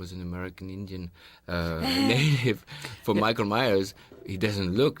thought it was an American Indian native for Michael Myers, he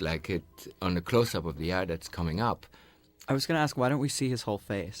doesn't look like it on the close-up of the eye that's coming up. I was going to ask, why don't we see his whole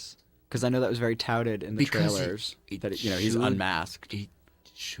face? Because I know that was very touted in the trailers, that he's unmasked. It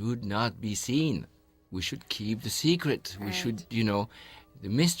should not be seen. We should keep the secret. We should, the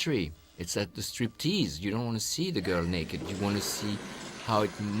mystery. It's at the striptease. You don't want to see the girl naked. You want to see how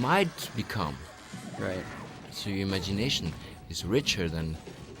it might become. Right. So your imagination is richer than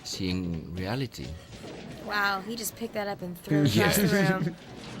seeing reality. Wow, he just picked that up and threw it across the room.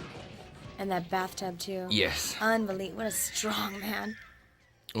 And that bathtub, too. Yes. Unbelievable. What a strong man.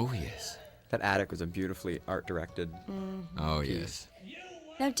 Oh, yes. That attic was a beautifully art-directed Oh, piece. yes.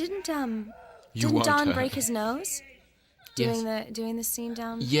 Now, didn't want Don her. break his nose? Yes. Doing the scene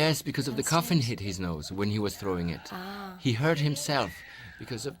down? Yes, because of the downstairs? coffin hit his nose when he was throwing it. Ah. He hurt himself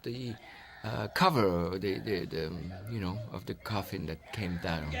because of the cover, of the coffin that came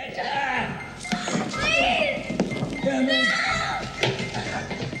down.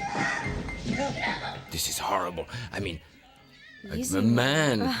 This is horrible. I mean, a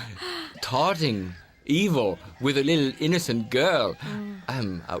man taunting evil with a little innocent girl.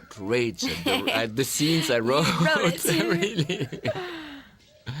 I'm outraged at the scenes I wrote. Really.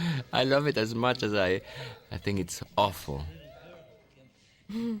 I love it as much as I think it's awful.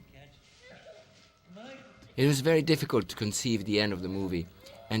 It was very difficult to conceive the end of the movie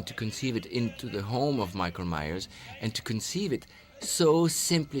and to conceive it into the home of Michael Myers and to conceive it so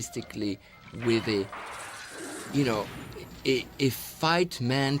simplistically with a fight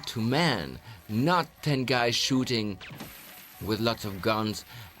man to man, not 10 guys shooting with lots of guns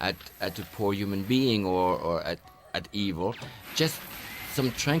at a poor human being or at evil, just some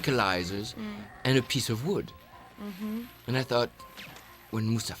tranquilizers and a piece of wood. And I thought, when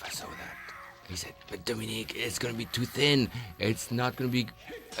Mustafa saw that, he said, "But Dominique, it's going to be too thin. It's not going to be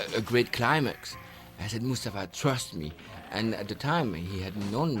a great climax." I said, Mustafa, trust me. And at the time, he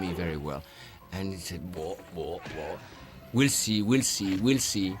hadn't known me very well. And he said, whoa. We'll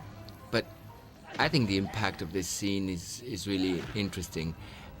see. But I think the impact of this scene is really interesting.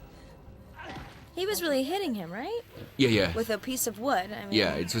 He was really hitting him, right? Yeah. With a piece of wood. I mean,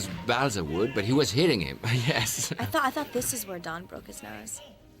 Yeah, it was balsa wood, but he was hitting him. Yes. I thought this is where Don broke his nose.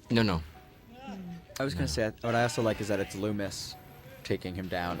 No. I was going to say, what I also like is that it's Loomis taking him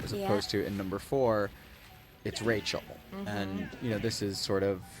down, as opposed to in number 4, it's Rachel. And, this is sort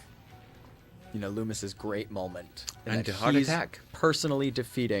of, Loomis's great moment. And the that heart he's attack. Personally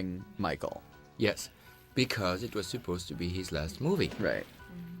defeating Michael. Yes, because it was supposed to be his last movie. Right.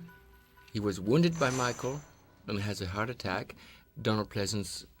 He was wounded by Michael and has a heart attack. Donald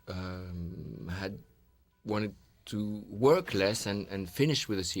Pleasance had wanted to work less and finish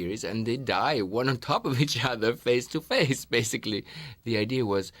with the series, and they die one on top of each other, face to face, basically. The idea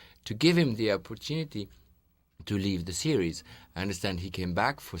was to give him the opportunity to leave the series. I understand he came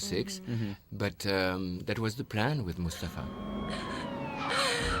back for 6, but that was the plan with Mustafa.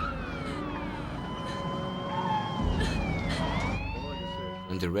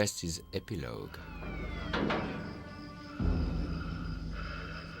 And the rest is epilogue.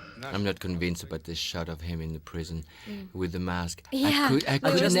 I'm not convinced about this shot of him in the prison with the mask. Yeah, I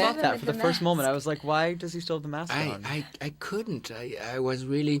just thought that for the first moment. I was like, why does he still have the mask on? I couldn't. I was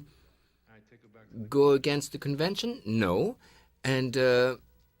really go against the convention? No. And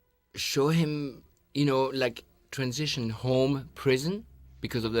show him, like transition home, prison,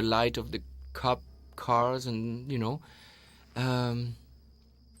 because of the light of the cop cars and,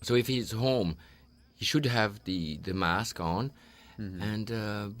 so if he's home, he should have the mask on, and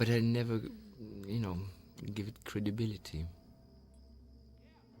but I never, give it credibility.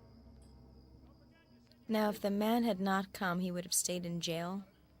 Now, if the man had not come, he would have stayed in jail.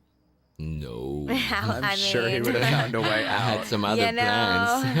 No. I'm sure he would have found a way I had out. some other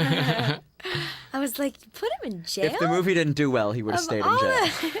plans. I was like, put him in jail? If the movie didn't do well, he would have stayed in jail.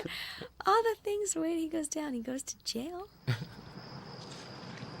 All the things, when he goes down, he goes to jail?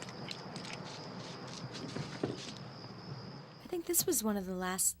 I think this was one of the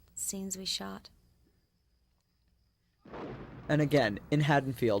last scenes we shot. And again, in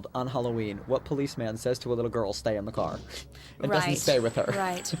Haddonfield, on Halloween, what policeman says to a little girl, stay in the car? And doesn't stay with her.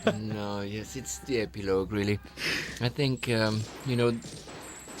 Right. No, yes, it's the epilogue, really. I think, the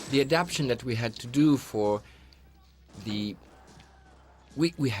adaptation that we had to do for the...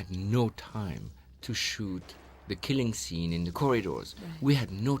 We had no time to shoot the killing scene in the corridors. Right. We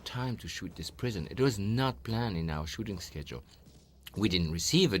had no time to shoot this prison. It was not planned in our shooting schedule. We didn't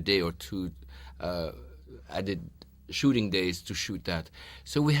receive a day or two added shooting days to shoot that.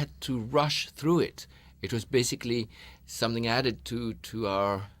 So we had to rush through it. It was basically something added to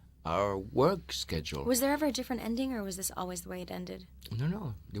our work schedule. Was there ever a different ending, or was this always the way it ended?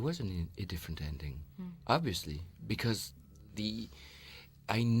 No, there wasn't a different ending, obviously, because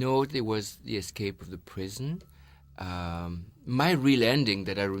I know there was the escape of the prison. My real ending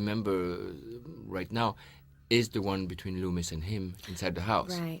that I remember right now is the one between Loomis and him inside the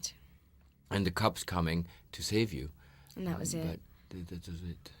house. Right. And the cops coming to save you. And that was it. But that was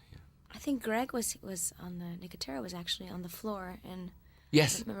it, yeah. I think Greg was on the Nicotero was actually on the floor, and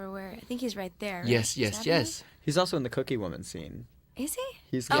yes. I don't remember where. I think he's right there. Right? Yes. He's also in the Cookie Woman scene. Is he?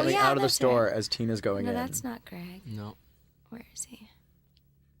 He's getting out of the store as Tina's going in. No, that's not Greg. No. Where is he?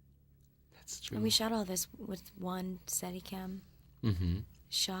 That's true. And we shot all this with one Steadicam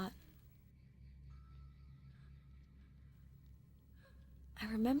shot. I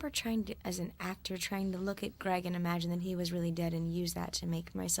remember as an actor, trying to look at Greg and imagine that he was really dead and use that to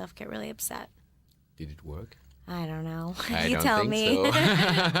make myself get really upset. Did it work? I don't know. I You don't tell think me.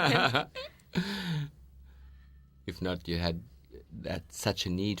 So. If not, you had such a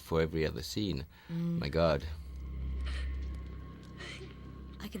need for every other scene. My God.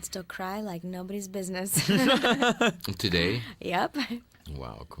 I can still cry like nobody's business. Today? Yep.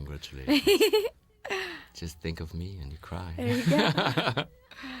 Wow, congratulations. Just think of me and you cry. There you go.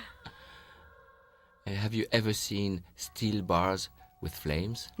 Have you ever seen steel bars with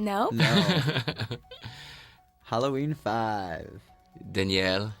flames? No. Halloween 5.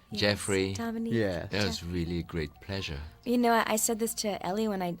 Danielle, Yes, Jeffrey. Dominique. Yeah. That was really a great pleasure. You know, I said this to Ellie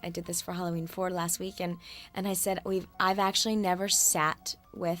when I did this for Halloween 4 last week, and I said I've actually never sat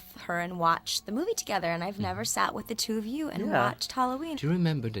with her and watched the movie together, and I've never sat with the two of you and watched Halloween. Do you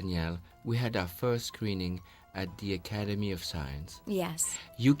remember, Danielle, we had our first screening at the Academy of Science. Yes.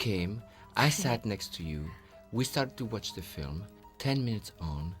 You came, I sat next to you, we started to watch the film. 10 minutes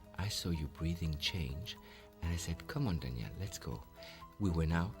on, I saw your breathing change, and I said, come on, Danielle, let's go. We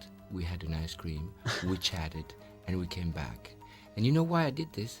went out, we had an ice cream, we chatted, and we came back. And you know why I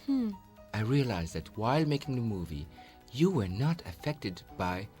did this? I realized that while making the movie, you were not affected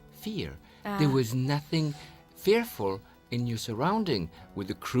by fear. There was nothing fearful in your surrounding with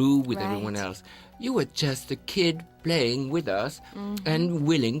the crew, with everyone else. You were just a kid playing with us and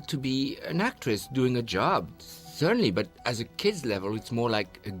willing to be an actress doing a job, certainly. But as a kid's level, it's more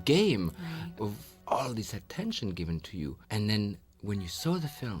like a game of all this attention given to you. And then when you saw the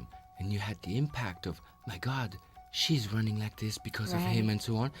film and you had the impact of, my God, she's running like this because of him and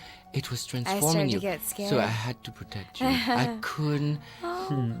so on, it was transforming you. I started to get scared. So I had to protect you. I couldn't.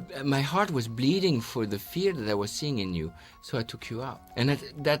 My heart was bleeding for the fear that I was seeing in you, so I took you out. And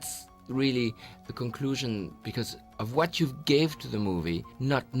that's really the conclusion, because of what you gave to the movie,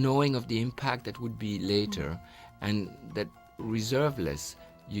 not knowing of the impact that would be later, and that reserveless,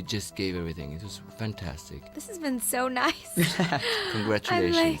 you just gave everything. It was fantastic. This has been so nice.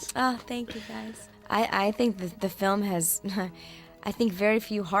 Congratulations. Thank you guys. I think the film has, I think very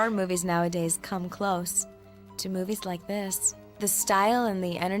few horror movies nowadays come close to movies like this. The style and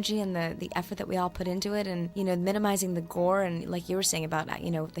the energy and the effort that we all put into it, and, you know, minimizing the gore, and like you were saying about,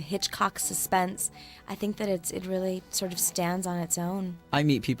 you know, the Hitchcock suspense, I think that it really sort of stands on its own. I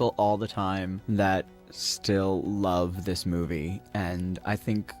meet people all the time that still love this movie, and I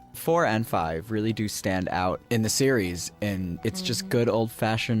think 4 and 5 really do stand out in the series, and it's just good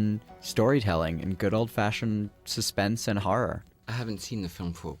old-fashioned storytelling and good old-fashioned suspense and horror. I haven't seen the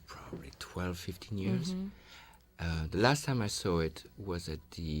film for probably 12, 15 years. The last time I saw it was at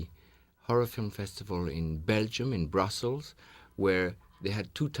the Horror Film Festival in Belgium, in Brussels, where they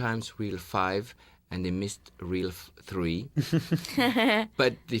had 2 times reel 5 and they missed reel 3.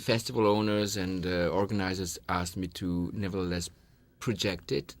 But the festival owners and organizers asked me to nevertheless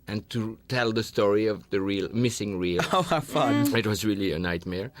project it and to tell the story of the missing reel. Oh, how fun. It was really a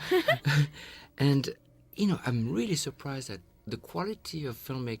nightmare. And, you know, I'm really surprised at the quality of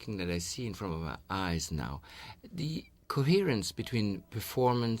filmmaking that I see in front of my eyes now. The coherence between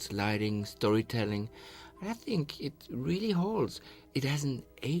performance, lighting, storytelling, I think it really holds. It hasn't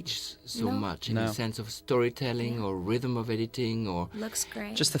aged so much in the sense of storytelling or rhythm of editing or... Looks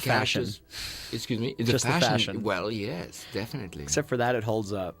great. Just the fashion. Excuse me? Just the fashion. Well, yes, definitely. Except for that, it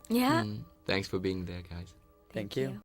holds up. Yeah. Thanks for being there, guys. Thank you.